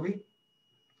this movie.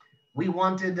 We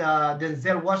wanted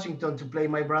Denzel Washington to play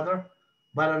my brother,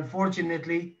 but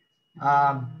unfortunately,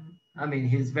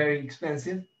 he's very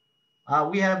expensive.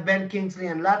 We have Ben Kingsley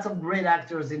and lots of great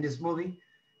actors in this movie.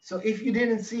 So if you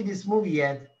didn't see this movie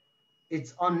yet,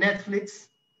 it's on Netflix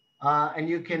and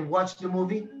you can watch the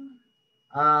movie.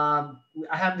 I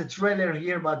have the trailer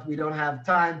here, but we don't have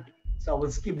time, so I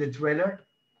will skip the trailer.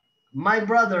 My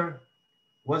brother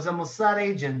was a Mossad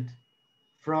agent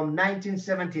from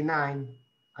 1979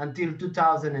 until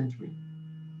 2003.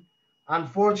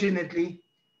 Unfortunately,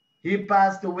 he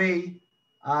passed away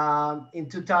in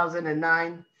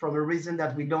 2009 from a reason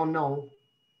that we don't know.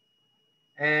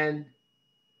 And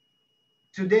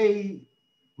today,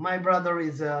 my brother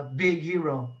is a big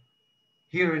hero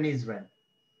here in Israel,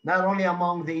 not only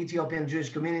among the Ethiopian Jewish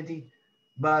community,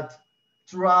 but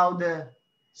throughout the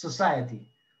society.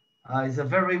 He's a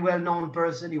very well-known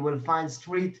person. You will find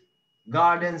street,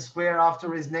 garden, square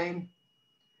after his name.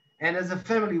 And as a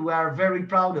family, we are very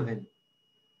proud of him.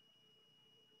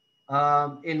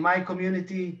 In my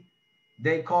community,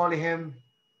 they call him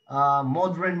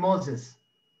Modern Moses,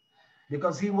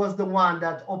 because he was the one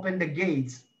that opened the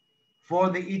gates for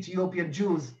the Ethiopian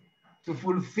Jews to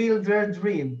fulfill their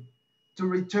dream to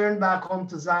return back home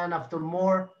to Zion after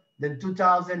more than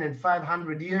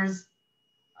 2,500 years.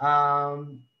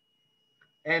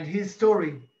 And his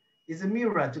story is a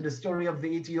mirror to the story of the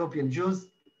Ethiopian Jews.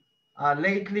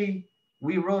 Lately,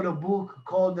 we wrote a book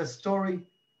called The Story,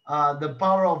 The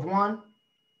Power of One,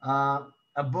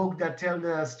 a book that tells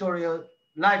the story,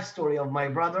 life story of my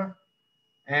brother.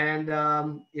 And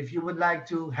if you would like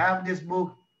to have this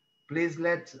book, please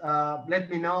let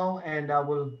me know, and I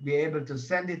will be able to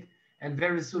send it. And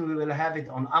very soon we will have it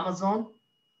on Amazon,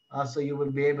 so you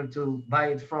will be able to buy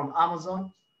it from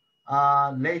Amazon.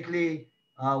 Lately,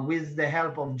 with the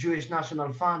help of Jewish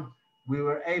National Fund, we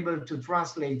were able to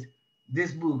translate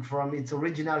this book from its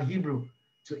original Hebrew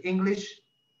to English.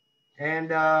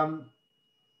 And I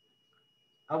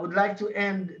would like to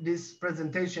end this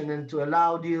presentation and to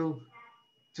allow you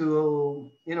to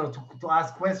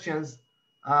ask questions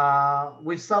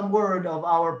with some word of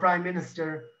our Prime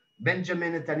Minister,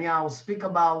 Benjamin Netanyahu, speak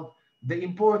about the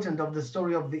importance of the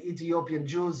story of the Ethiopian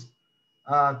Jews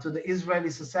to the Israeli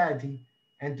society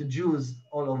and to Jews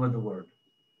all over the world.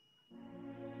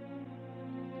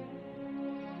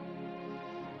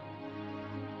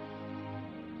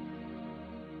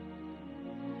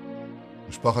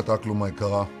 משפחת אקלום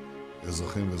היקרה,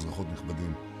 אזרחים ואזרחות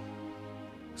נכבדים.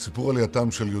 סיפור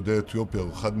עלייתם של יהודי אתיופיה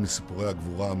הוא אחד מסיפורי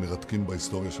הגבורה המרתקים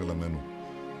בהיסטוריה של עמנו.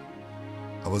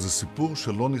 אבל זה סיפור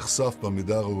שלא נחשף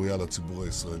במידה הראויה לציבור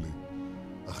הישראלי.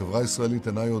 החברה הישראלית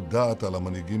אינה יודעת על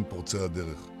המנהיגים פורצי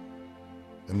הדרך.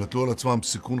 הם נטלו על עצמם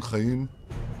סיכון חיים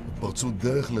ופרצו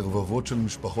דרך לרבבות של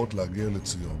משפחות להגיע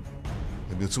לציון.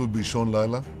 הם יצאו באישון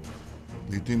לילה,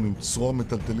 לעתים עם צרור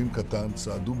מטלטלים קטן,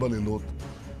 צעדו בלילות,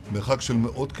 מרחק של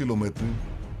מאות קילומטרים,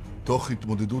 תוך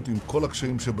התמודדות עם כל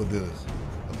הקשיים שבדרך.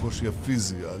 הקושי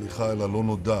הפיזי, ההליכה אל הלא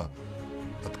נודע,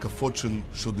 התקפות של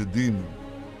שודדים,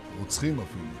 רוצחים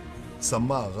אפילו,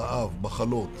 צמא, רעב,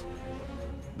 מחלות.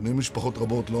 בני משפחות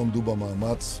רבות לא עמדו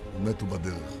במאמץ ומתו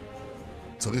בדרך.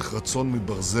 צריך רצון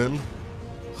מברזל,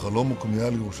 חלום וכמיהה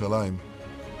לירושלים,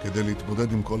 כדי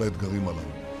להתמודד עם כל האתגרים הללו.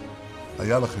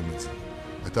 היה לכם את זה.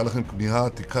 הייתה לכם כמיהה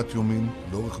עתיקת יומין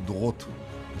לאורך דורות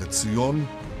לציון,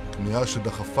 כמיהה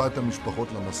שדחפה את המשפחות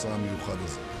למסע המיוחד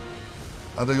הזה.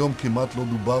 עד היום כמעט לא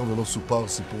דובר ולא סופר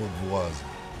סיפור הגבורה הזה.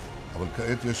 אבל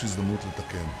כעת יש הזדמנות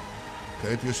לתקן.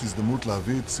 כעת יש הזדמנות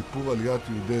להביא את סיפור עליית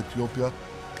יהודי אתיופיה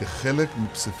כחלק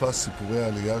מפסיפס סיפורי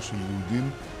העלייה של יהודים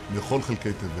מכל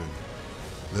חלקי תבל.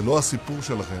 ללא הסיפור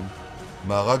שלכם,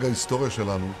 מארג ההיסטוריה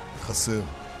שלנו חסר.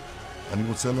 אני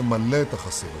רוצה למלא את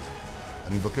החסר הזה.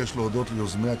 אני מבקש להודות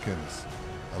ליוזמי הכנס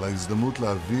על ההזדמנות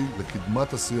להביא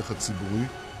לקדמת השיח הציבורי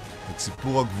את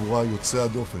סיפור הגבורה יוצא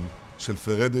הדופן של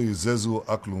פרדה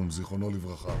אקלום, זיכרונו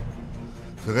לברכה.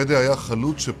 פרדה היה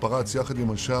חלוץ שפרץ יחד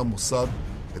עם אנשי המוסד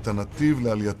את הנתיב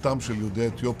לעלייתם של יהודי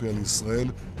אתיופיה לישראל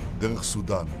דרך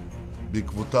סודן.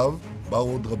 בעקבותיו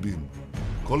באו עוד רבים.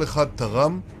 כל אחד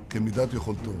תרם כמידת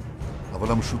יכולתו,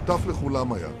 אבל המשותף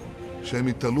לכולם היה שהם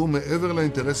התעלו מעבר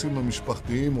לאינטרסים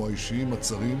המשפחתיים או האישיים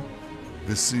הצרים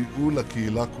וסייעו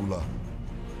לקהילה כולה.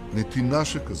 נתינה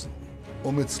שכזו,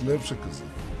 אומץ לב שכזה,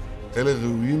 אלה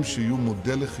ראויים שיהיו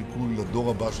מודל לחיקוי לדור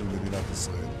הבא של מדינת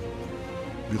ישראל.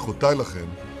 ברכותיי לכם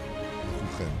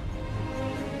וכולכם.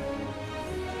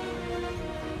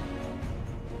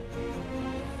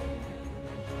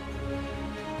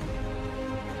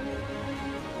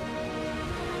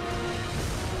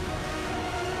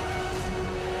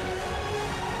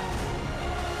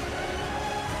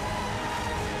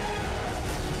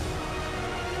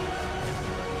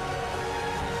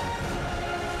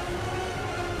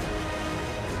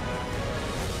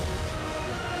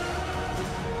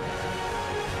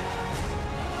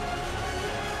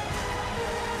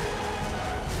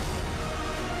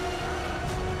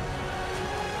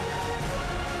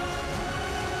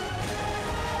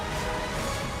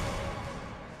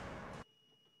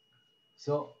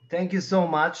 So thank you so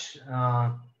much,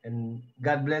 and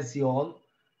God bless you all.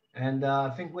 And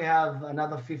I think we have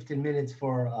another 15 minutes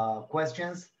for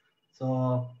questions.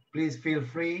 So please feel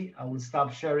free. I will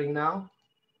stop sharing now.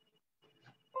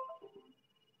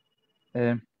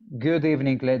 Good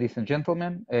evening, ladies and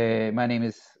gentlemen. My name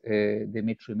is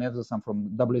Dimitri Mevzos. I'm from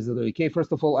WZOK.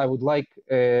 First of all, I would like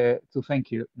to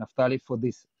thank you, Naftali, for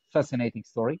this fascinating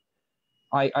story.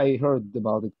 I heard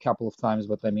about it a couple of times,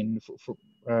 but I mean,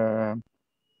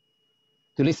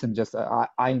 to listen, just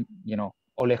I'm, you know,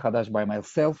 Ole Hadash by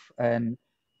myself, and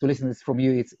to listen to this from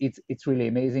you, it's really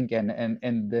amazing,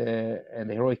 and the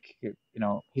heroic, you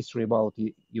know, history about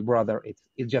your brother,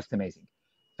 it's just amazing.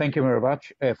 Thank you very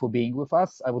much for being with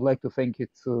us. I would like to thank you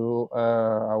to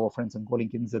our friends and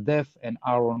colleagues in the deaf and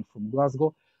Aaron from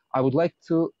Glasgow. I would like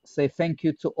to say thank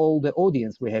you to all the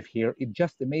audience we have here. It's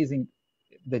just amazing,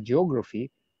 the geography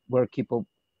where people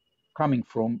coming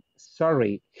from: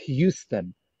 Surrey,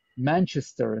 Houston,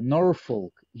 Manchester,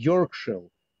 Norfolk, Yorkshire,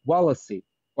 Wallasey.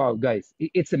 Wow, guys,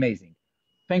 it's amazing.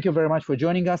 Thank you very much for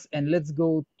joining us, and let's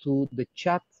go to the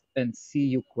chat and see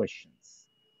your questions.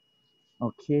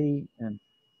 Okay.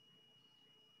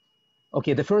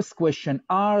 Okay, the first question: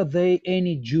 are there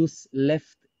any Jews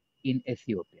left in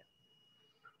Ethiopia?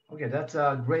 Okay, that's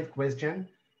a great question.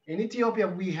 In Ethiopia,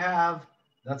 we have,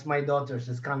 that's my daughter,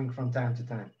 she's coming from time to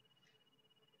time.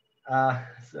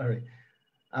 Sorry.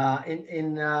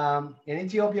 In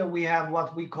Ethiopia, we have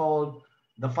what we call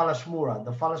the Falashmura.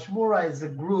 The Falashmura is a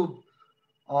group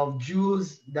of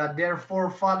Jews that their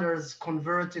forefathers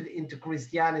converted into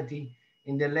Christianity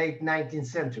in the late 19th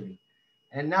century.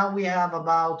 And now we have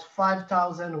about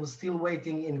 5,000 who are still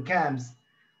waiting in camps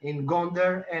in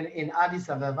Gondar and in Addis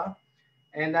Ababa.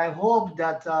 And I hope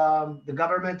that the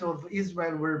government of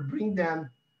Israel will bring them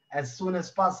as soon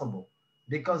as possible,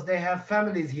 because they have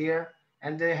families here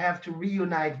and they have to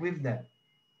reunite with them.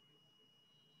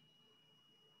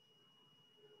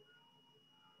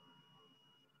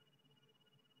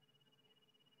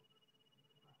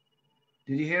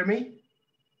 Did you hear me?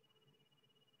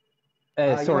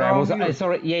 Sorry, I was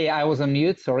sorry. Yeah, I was on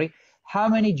mute. Sorry. How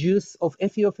many Jews of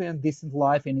Ethiopian descent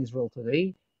live in Israel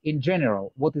today? In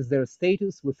general, what is their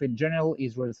status within general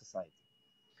Israeli society?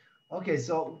 Okay,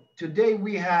 so today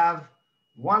we have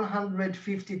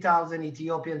 150,000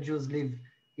 Ethiopian Jews live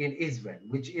in Israel,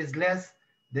 which is less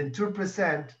than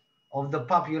 2% of the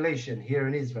population here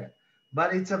in Israel.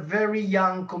 But it's a very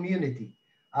young community,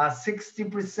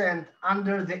 60%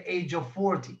 under the age of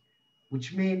 40.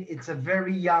 Which means it's a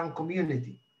very young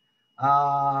community.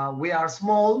 We are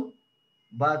small,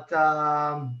 but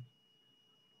I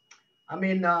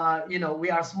mean, you know,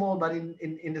 we are small, but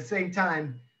in the same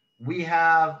time, we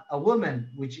have a woman,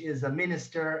 which is a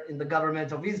minister in the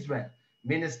government of Israel,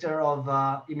 minister of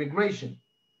immigration.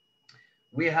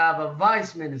 We have a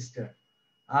vice minister.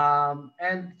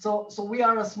 And so we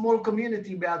are a small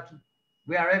community, but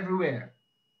we are everywhere.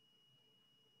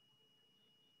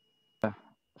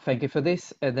 Thank you for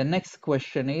this. The next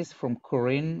question is from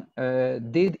Corinne.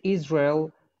 Did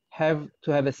Israel have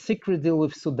to have a secret deal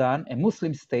with Sudan, a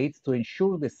Muslim state, to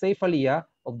ensure the safe aliyah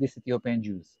of these Ethiopian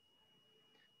Jews?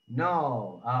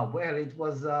 No. Well, it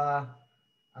was,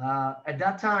 at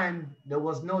that time, there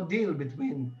was no deal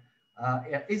between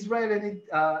Israel and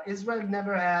Israel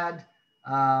never had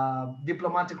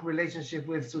diplomatic relationship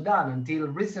with Sudan until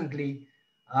recently.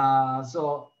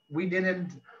 So we didn't,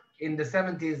 in the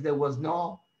 70s, there was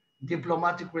no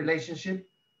diplomatic relationship,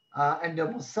 and the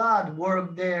Mossad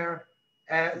worked there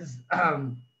as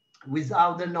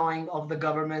without the knowing of the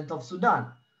government of Sudan.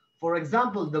 For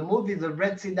example, the movie The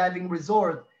Red Sea Diving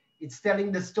Resort, it's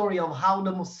telling the story of how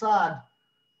the Mossad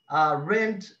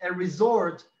rent a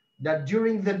resort that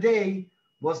during the day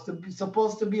was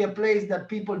supposed to be a place that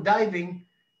people diving,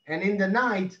 and in the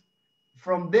night,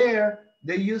 from there,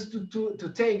 they used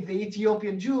to take the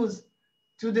Ethiopian Jews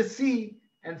to the sea,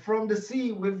 and from the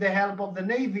sea, with the help of the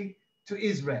Navy, to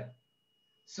Israel.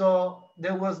 So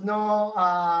there was no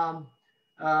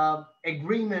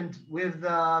agreement with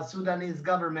the Sudanese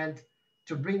government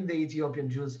to bring the Ethiopian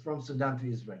Jews from Sudan to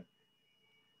Israel.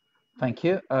 Thank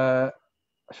you.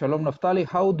 Shalom Naftali,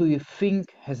 how do you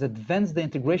think has advanced the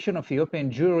integration of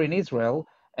Ethiopian Jew in Israel,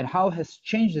 and how has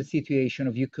changed the situation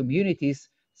of your communities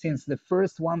since the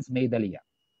first ones made Aliyah?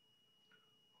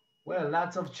 Well,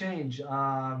 lots of change.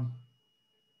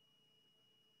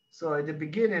 So at the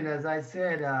beginning, as I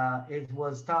said, it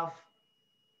was tough,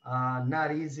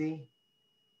 not easy.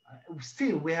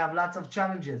 Still, we have lots of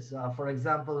challenges. For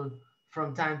example,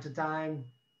 from time to time,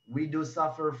 we do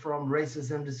suffer from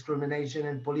racism, discrimination,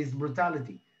 and police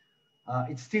brutality.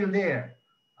 It's still there.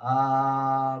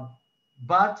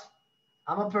 But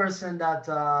I'm a person that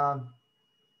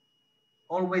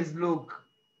always look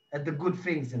at the good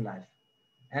things in life.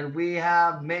 And we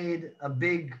have made a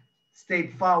big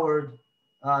step forward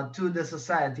to the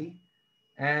society.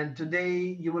 And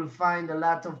today you will find a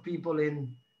lot of people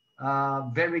in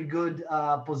very good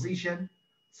position,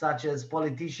 such as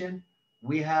politician.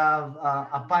 We have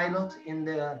a pilot in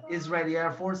the Israeli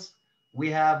Air Force. We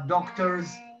have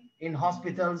doctors in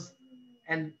hospitals.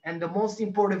 And the most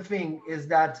important thing is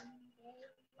that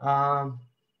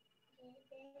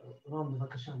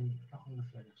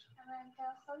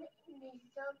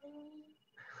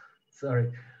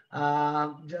sorry.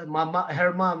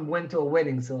 Her mom went to a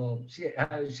wedding, so she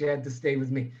had to stay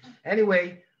with me.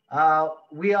 Anyway,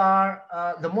 we are,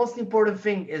 the most important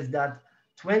thing is that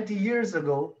 20 years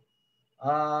ago,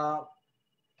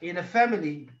 in a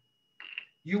family,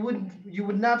 you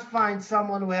would not find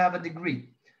someone who have a degree.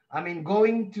 I mean,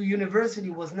 going to university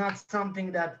was not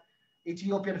something that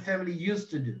Ethiopian family used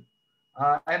to do.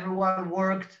 Everyone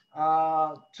worked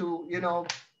to,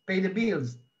 pay the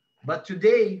bills. But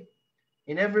today,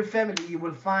 in every family, you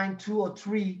will find 2 or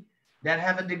 3 that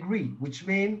have a degree, which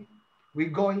means we're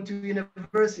going to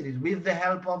universities with the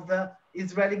help of the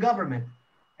Israeli government.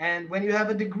 And when you have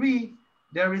a degree,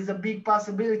 there is a big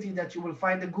possibility that you will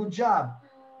find a good job.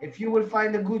 If you will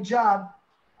find a good job,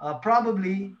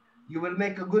 probably you will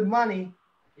make a good money.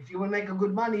 If you will make a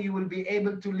good money, you will be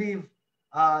able to leave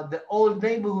the old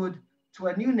neighborhood to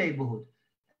a new neighborhood.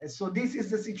 And so this is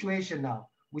the situation now.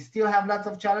 We still have lots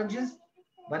of challenges,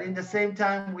 but in the same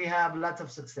time, we have lots of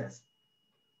success.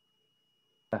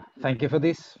 Thank you for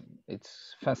this.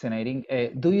 It's fascinating.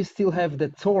 Do you still have the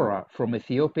Torah from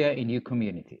Ethiopia in your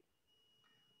community?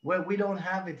 Well, we don't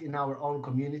have it in our own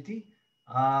community.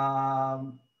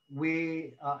 The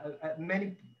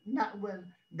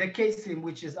Kesim,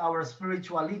 which is our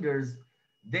spiritual leaders,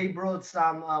 they brought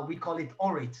some, we call it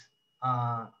Orit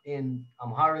in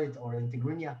Amharic or in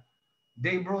Tigrinya.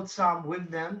 They brought some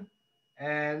with them,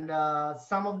 and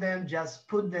some of them just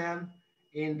put them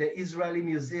in the Israeli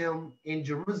Museum in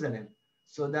Jerusalem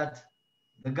so that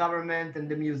the government and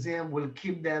the museum will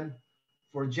keep them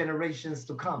for generations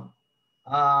to come.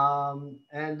 So,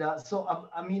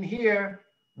 I mean, here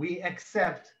we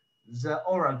accept the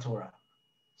oral Torah.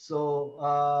 So,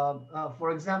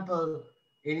 for example,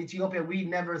 in Ethiopia, we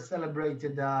never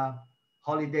celebrated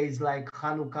holidays like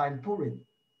Hanukkah and Purim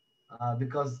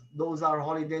because those are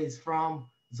holidays from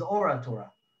the oral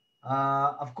Torah.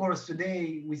 Of course,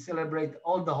 today we celebrate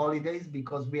all the holidays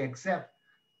because we accept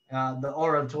the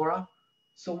oral Torah.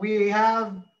 So we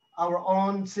have our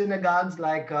own synagogues,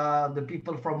 like the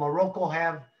people from Morocco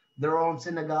have their own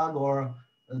synagogue, or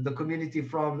the community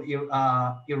from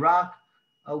Iraq.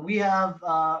 We have,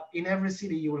 in every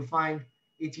city, you will find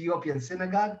Ethiopian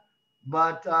synagogue,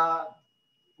 but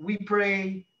we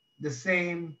pray the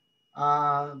same,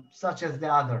 such as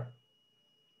the other.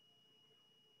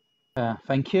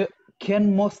 Thank you.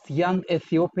 Can most young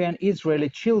Ethiopian Israeli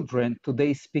children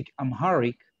today speak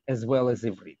Amharic as well as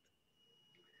Ivrit?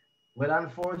 Well,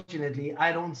 unfortunately,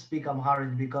 I don't speak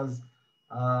Amharic because,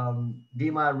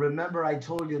 Dima, remember I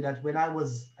told you that when I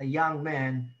was a young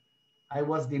man, I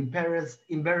was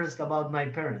embarrassed about my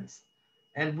parents.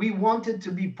 And we wanted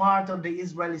to be part of the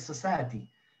Israeli society.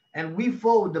 And we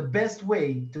thought the best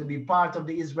way to be part of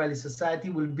the Israeli society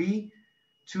will be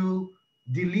to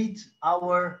delete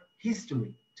our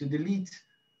history, to delete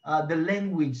the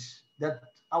language that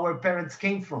our parents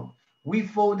came from. We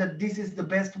thought that this is the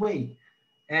best way.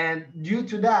 And due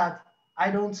to that,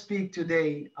 I don't speak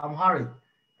today Amharic.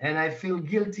 And I feel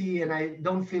guilty and I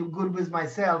don't feel good with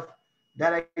myself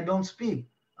that I don't speak.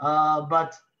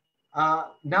 But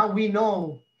now we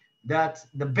know that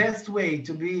the best way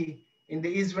to be in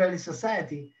the Israeli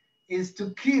society is to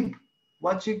keep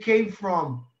what you came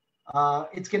from.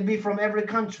 It can be from every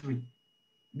country,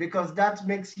 because that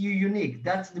makes you unique.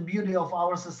 That's the beauty of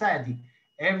our society.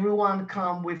 Everyone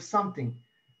come with something,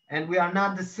 and we are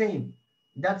not the same.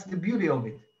 That's the beauty of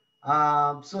it.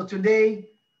 So today,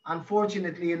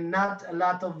 unfortunately, not a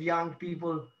lot of young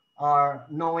people are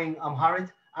knowing Amharic.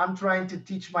 I'm trying to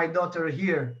teach my daughter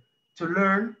here to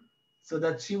learn so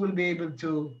that she will be able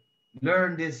to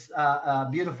learn this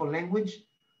beautiful language.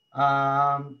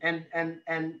 And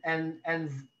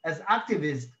as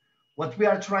activists, what we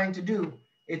are trying to do,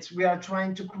 we are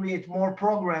trying to create more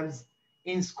programs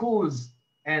in schools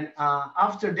and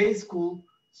after day school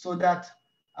so that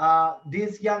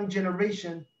this young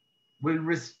generation will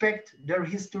respect their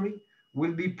history,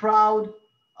 will be proud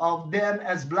of them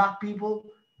as Black people,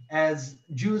 as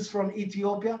Jews from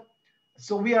Ethiopia.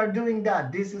 So we are doing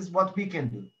that. This is what we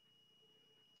can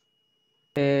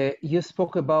do. You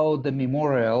spoke about the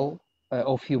memorial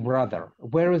of your brother?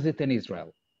 Where is it in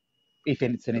Israel? If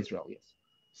it's in Israel, yes.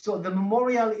 So the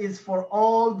memorial is for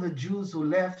all the Jews who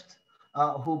left,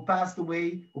 who passed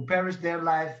away, who perished their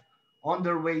life on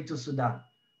their way to Sudan.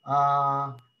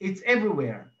 It's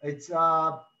everywhere. It's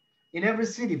in every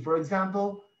city. For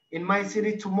example, in my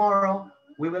city tomorrow,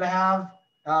 we will have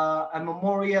a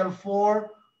memorial for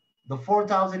the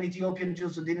 4,000 Ethiopian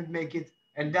Jews who didn't make it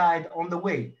and died on the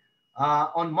way.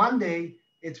 On Monday,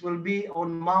 it will be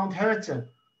on Mount Herzl,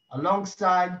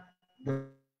 alongside the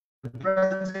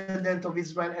President of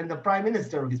Israel and the Prime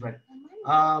Minister of Israel.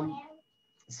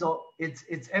 So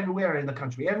it's everywhere in the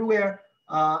country, everywhere.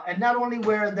 And not only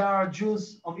where there are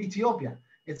Jews of Ethiopia,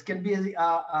 it can be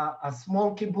a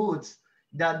small kibbutz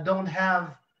that don't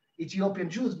have Ethiopian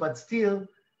Jews, but still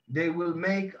they will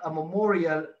make a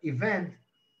memorial event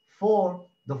for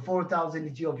the 4,000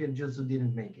 Ethiopian Jews who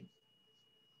didn't make it.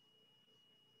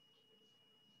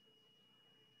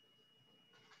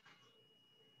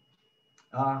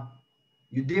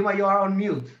 Yudima, you are on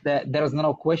mute. There is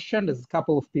no question. There's a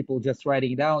couple of people just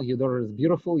writing down. Your daughter is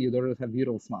beautiful. Your daughter has a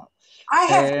beautiful smile. I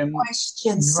have a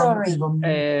question. Sorry.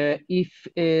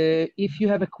 If you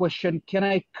have a question, can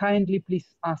I kindly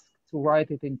please ask to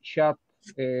write it in chat?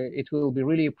 It will be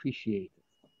really appreciated.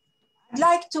 I'd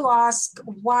like to ask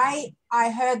why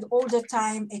I heard all the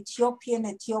time Ethiopian.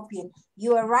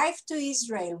 You arrived to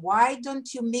Israel. Why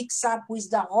don't you mix up with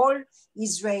the whole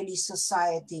Israeli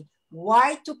society?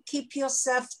 Why to keep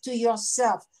yourself to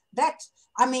yourself?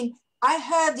 I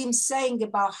heard him saying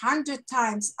about 100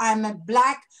 times, I'm a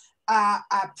black, a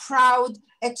proud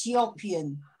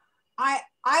Ethiopian.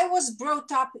 I was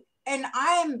brought up, and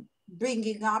I am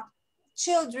bringing up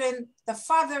children. The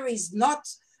father is not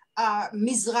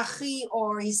Mizrahi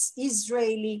or is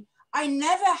Israeli. I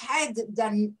never had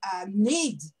the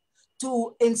need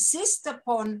to insist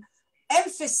upon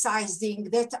emphasizing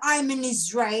that I'm an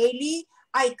Israeli,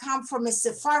 I come from a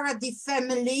Sephardi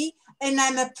family, and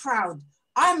I'm a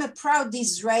proud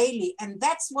Israeli. And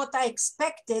that's what I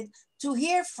expected to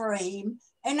hear from him.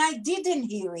 And I didn't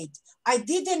hear it. I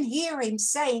didn't hear him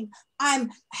saying, I'm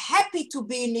happy to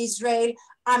be in Israel.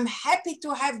 I'm happy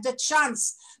to have the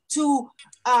chance to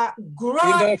grow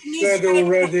up in Israel,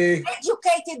 already.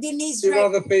 Educated in Israel.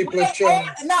 Give other people a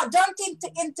chance. No, don't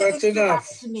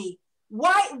interrupt me.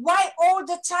 Why all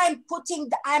the time putting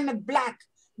I'm a black?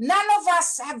 None of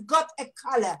us have got a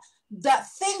color. The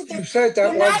thing that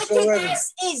united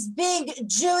us is being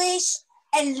Jewish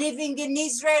and living in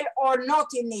Israel or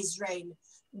not in Israel,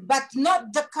 but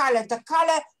not the color. The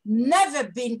color never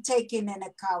been taken in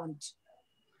account.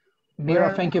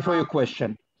 Mira, thank you for your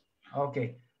question.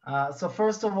 Okay. So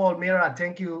first of all, Mira,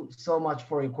 thank you so much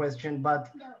for your question. But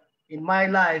in my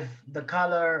life, the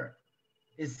color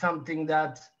is something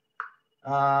that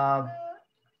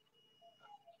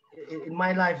in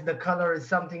my life, the color is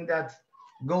something that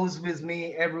goes with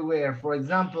me everywhere. For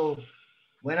example,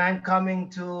 when I'm coming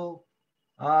to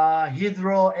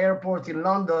Heathrow Airport in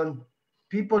London,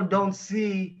 people don't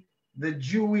see the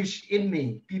Jewish in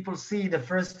me. People see, the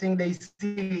first thing they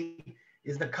see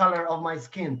is the color of my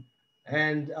skin.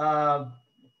 And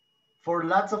for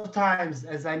lots of times,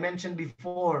 as I mentioned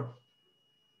before,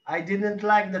 I didn't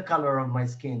like the color of my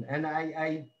skin. And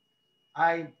I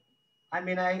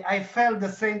felt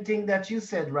the same thing that you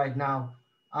said right now.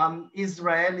 I'm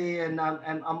Israeli and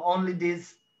I'm only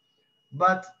this.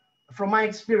 But from my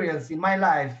experience in my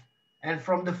life and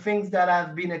from the things that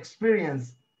I've been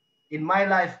experienced in my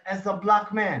life as a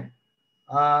black man,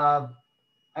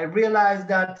 I realized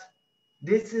that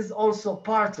this is also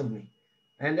part of me.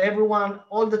 And everyone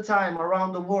all the time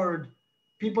around the world,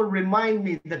 people remind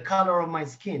me the color of my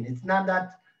skin. It's not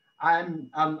that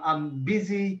I'm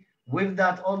busy with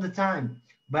that all the time.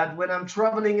 But when I'm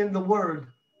traveling in the world,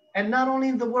 and not only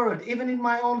in the world, even in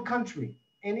my own country,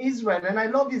 in Israel, and I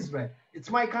love Israel, it's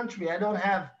my country, I don't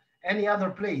have any other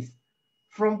place.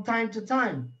 From time to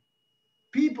time,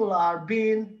 people are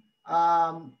being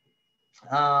bad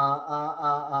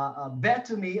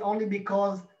to me only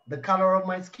because the color of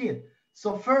my skin.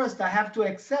 So first I have to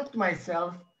accept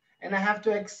myself, and I have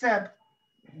to accept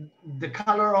the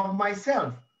color of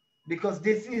myself, because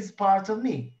this is part of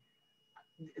me.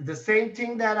 The same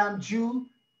thing that I'm Jew,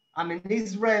 I'm an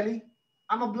Israeli,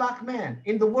 I'm a black man.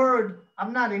 In the world,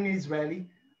 I'm not an Israeli,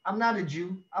 I'm not a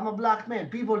Jew, I'm a black man.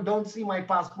 People don't see my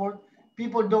passport.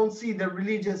 People don't see the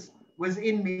religious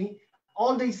within me.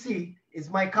 All they see is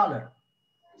my color.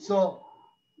 So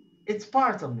it's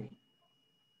part of me.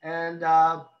 And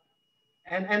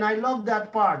I love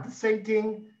that part. The same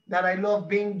thing that I love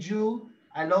being Jew,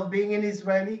 I love being an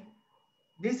Israeli.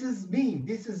 This is me.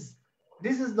 This is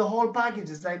the whole package,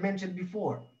 as I mentioned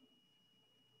before.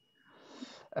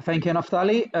 Thank you,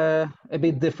 Naftali. A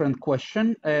bit different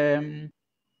question.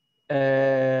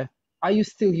 Are you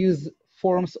still use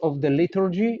forms of the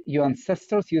liturgy your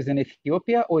ancestors used in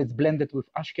Ethiopia, or it's blended with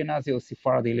Ashkenazi or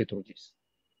Sephardi liturgies?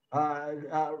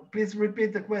 Please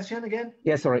repeat the question again.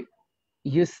 Yeah, sorry.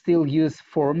 You still use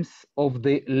forms of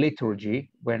the liturgy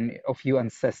of your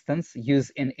ancestors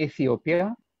used in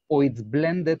Ethiopia, or it's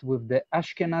blended with the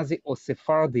Ashkenazi or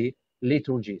Sephardi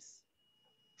liturgies?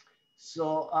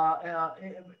 So,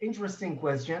 interesting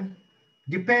question.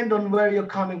 Depend on where you're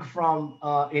coming from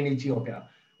in Ethiopia.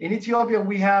 In Ethiopia,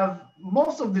 we have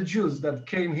most of the Jews that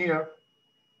came here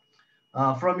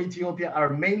from Ethiopia are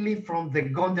mainly from the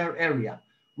Gondar area,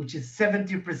 which is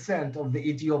 70% of the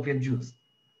Ethiopian Jews.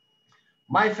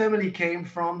 My family came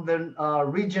from the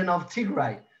region of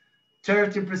Tigray,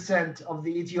 30% of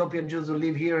the Ethiopian Jews who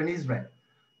live here in Israel.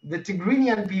 The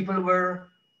Tigrinian people were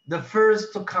the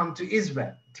first to come to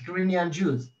Israel, Tigrinian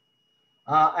Jews.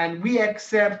 And we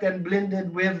accept and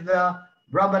blended with the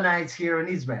Rabbanites here in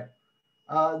Israel.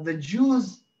 The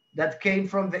Jews that came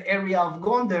from the area of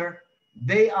Gondar,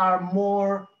 they are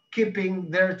more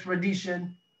keeping their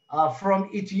tradition from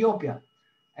Ethiopia.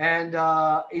 And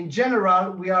in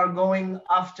general, we are going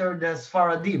after the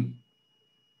Sfaradim.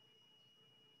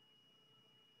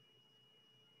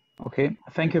 Okay,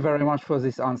 thank you very much for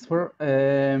this answer.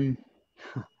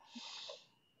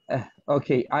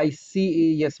 Okay, I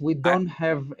see. Yes, we don't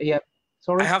have. Yeah,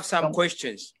 sorry. I have some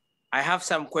questions.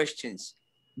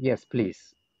 Yes,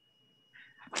 please.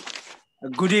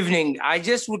 Good evening. I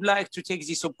just would like to take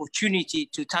this opportunity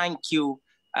to thank you,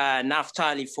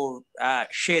 Naftali, for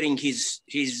sharing his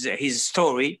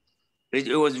story.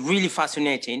 It was really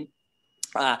fascinating.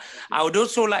 I would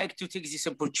also like to take this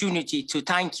opportunity to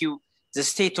thank you, the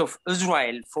State of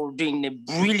Israel, for doing a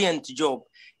brilliant job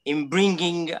in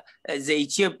bringing the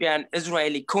Ethiopian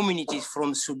Israeli communities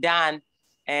from Sudan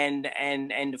and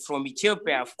from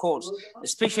Ethiopia, of course,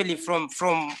 especially from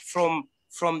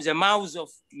the mouths of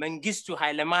Mengistu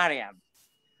Haile Mariam.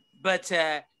 But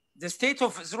the State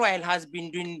of Israel has been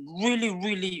doing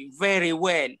really very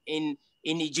well in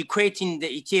educating the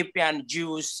Ethiopian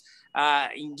Jews,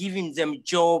 in giving them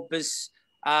jobs,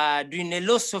 doing a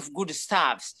lot of good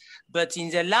stuff. But in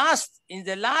the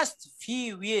last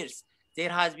few years, there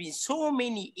has been so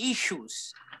many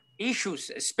issues,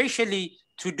 especially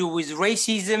to do with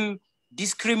racism,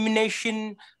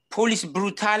 discrimination, police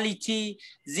brutality.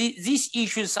 These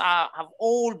issues have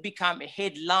all become a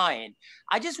headline.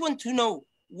 I just want to know,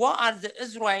 what are the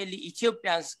Israeli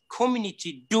Ethiopians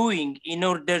community doing in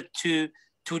order to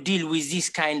deal with these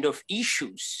kind of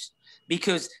issues?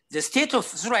 Because the State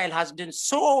of Israel has done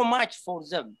so much for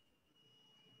them.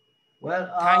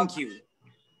 Well, thank you.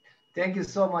 Thank you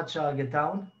so much,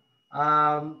 Getaun.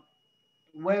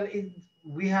 Well,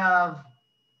 we have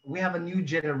a new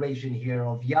generation here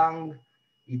of young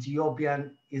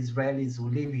Ethiopian Israelis who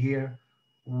live here,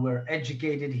 who were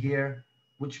educated here,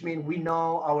 which means we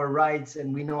know our rights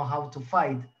and we know how to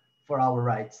fight for our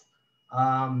rights.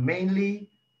 Mainly,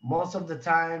 most of the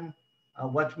time,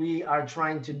 what we are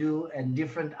trying to do, and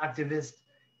different activists,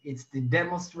 it's to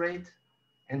demonstrate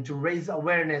and to raise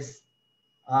awareness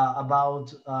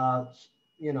about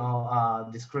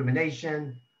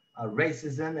discrimination,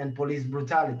 racism, and police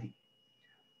brutality.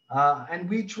 And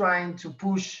we're trying to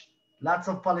push lots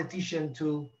of politicians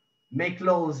to make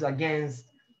laws against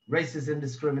racism,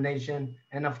 discrimination,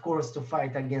 and of course to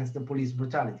fight against the police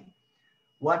brutality.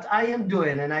 What I am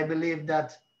doing, and I believe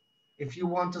that if you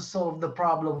want to solve the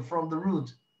problem from the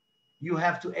root, you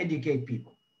have to educate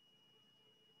people.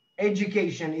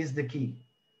 Education is the key.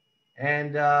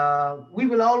 And we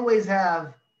will always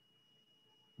have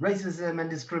racism and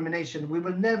discrimination. We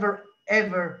will never,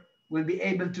 ever will be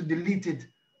able to delete it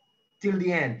till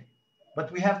the end.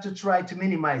 But we have to try to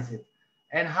minimize it.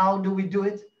 And how do we do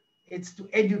it? It's to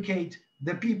educate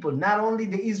the people, not only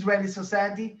the Israeli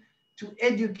society, to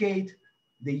educate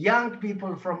the young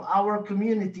people from our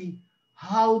community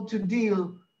how to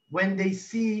deal when they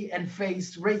see and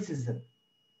face racism.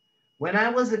 When I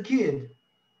was a kid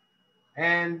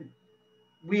and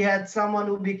we had someone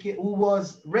who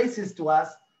was racist to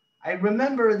us, I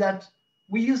remember that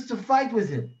we used to fight with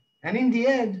him. And in the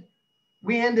end,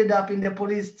 we ended up in the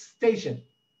police station.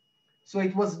 So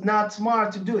it was not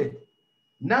smart to do it.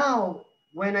 Now,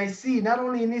 when I see, not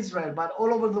only in Israel, but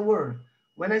all over the world,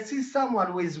 when I see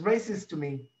someone who is racist to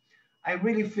me, I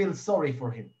really feel sorry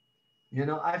for him.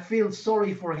 I feel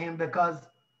sorry for him because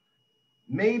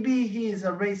maybe he is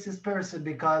a racist person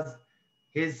because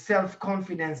his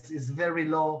self-confidence is very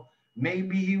low.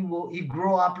 Maybe he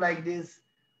grew up like this.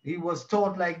 He was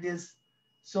taught like this.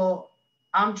 So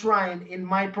I'm trying in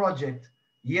my project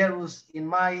Yerus in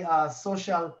my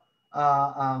social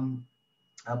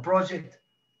project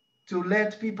to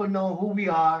let people know who we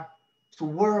are, to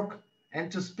work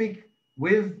and to speak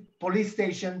with police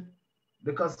station,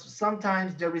 because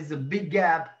sometimes there is a big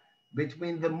gap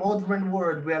between the modern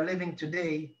world we are living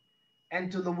today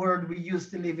and to the world we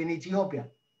used to live in Ethiopia.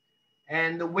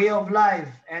 And the way of life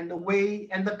and the way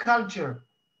and the culture,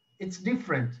 it's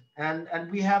different.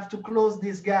 And we have to close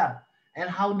this gap. And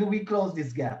how do we close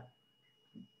this gap?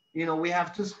 You know, we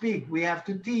have to speak, we have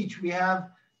to teach, we have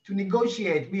to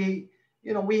negotiate, we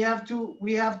have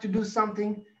to do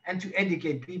something and to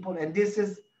educate people. And this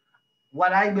is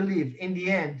what I believe in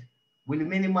the end will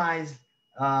minimize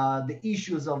the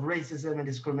issues of racism and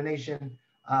discrimination,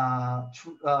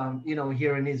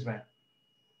 here in Israel.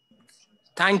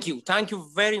 Thank you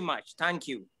very much. Thank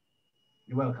you.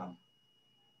 You're welcome.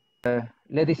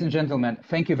 Ladies and gentlemen,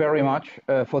 thank you very much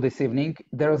for this evening.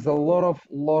 There's a lot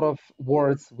of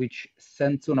words which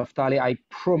sent to Naftali. I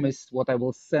promised what I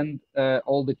will send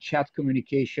all the chat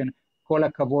communication. Kol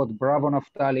hakavod, bravo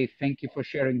Naftali, thank you for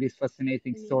sharing this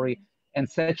fascinating story,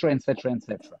 etc., etc.,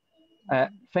 etc.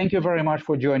 Thank you very much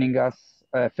for joining us.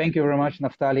 Thank you very much,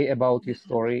 Naftali, about your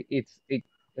story.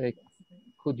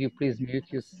 Could you please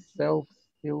mute yourself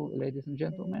still, ladies and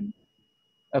gentlemen?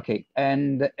 Okay,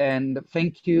 and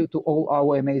thank you to all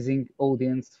our amazing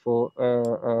audience for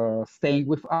staying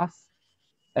with us.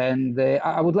 And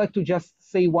I would like to just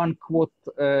say one quote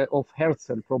of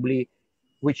Herzl, probably,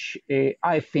 which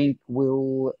I think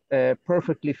will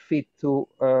perfectly fit to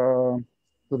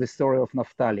the story of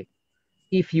Naftali.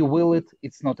 If you will it,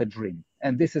 it's not a dream.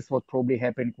 And this is what probably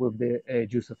happened with the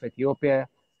Jews of Ethiopia.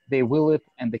 They will it,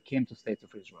 and they came to State of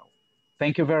Israel.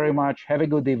 Thank you very much. Have a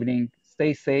good evening.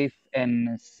 Stay safe,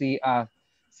 and see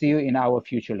you in our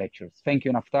future lectures. Thank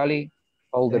you, Naftali.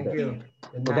 All the best. Thank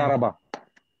you. Toda rabba.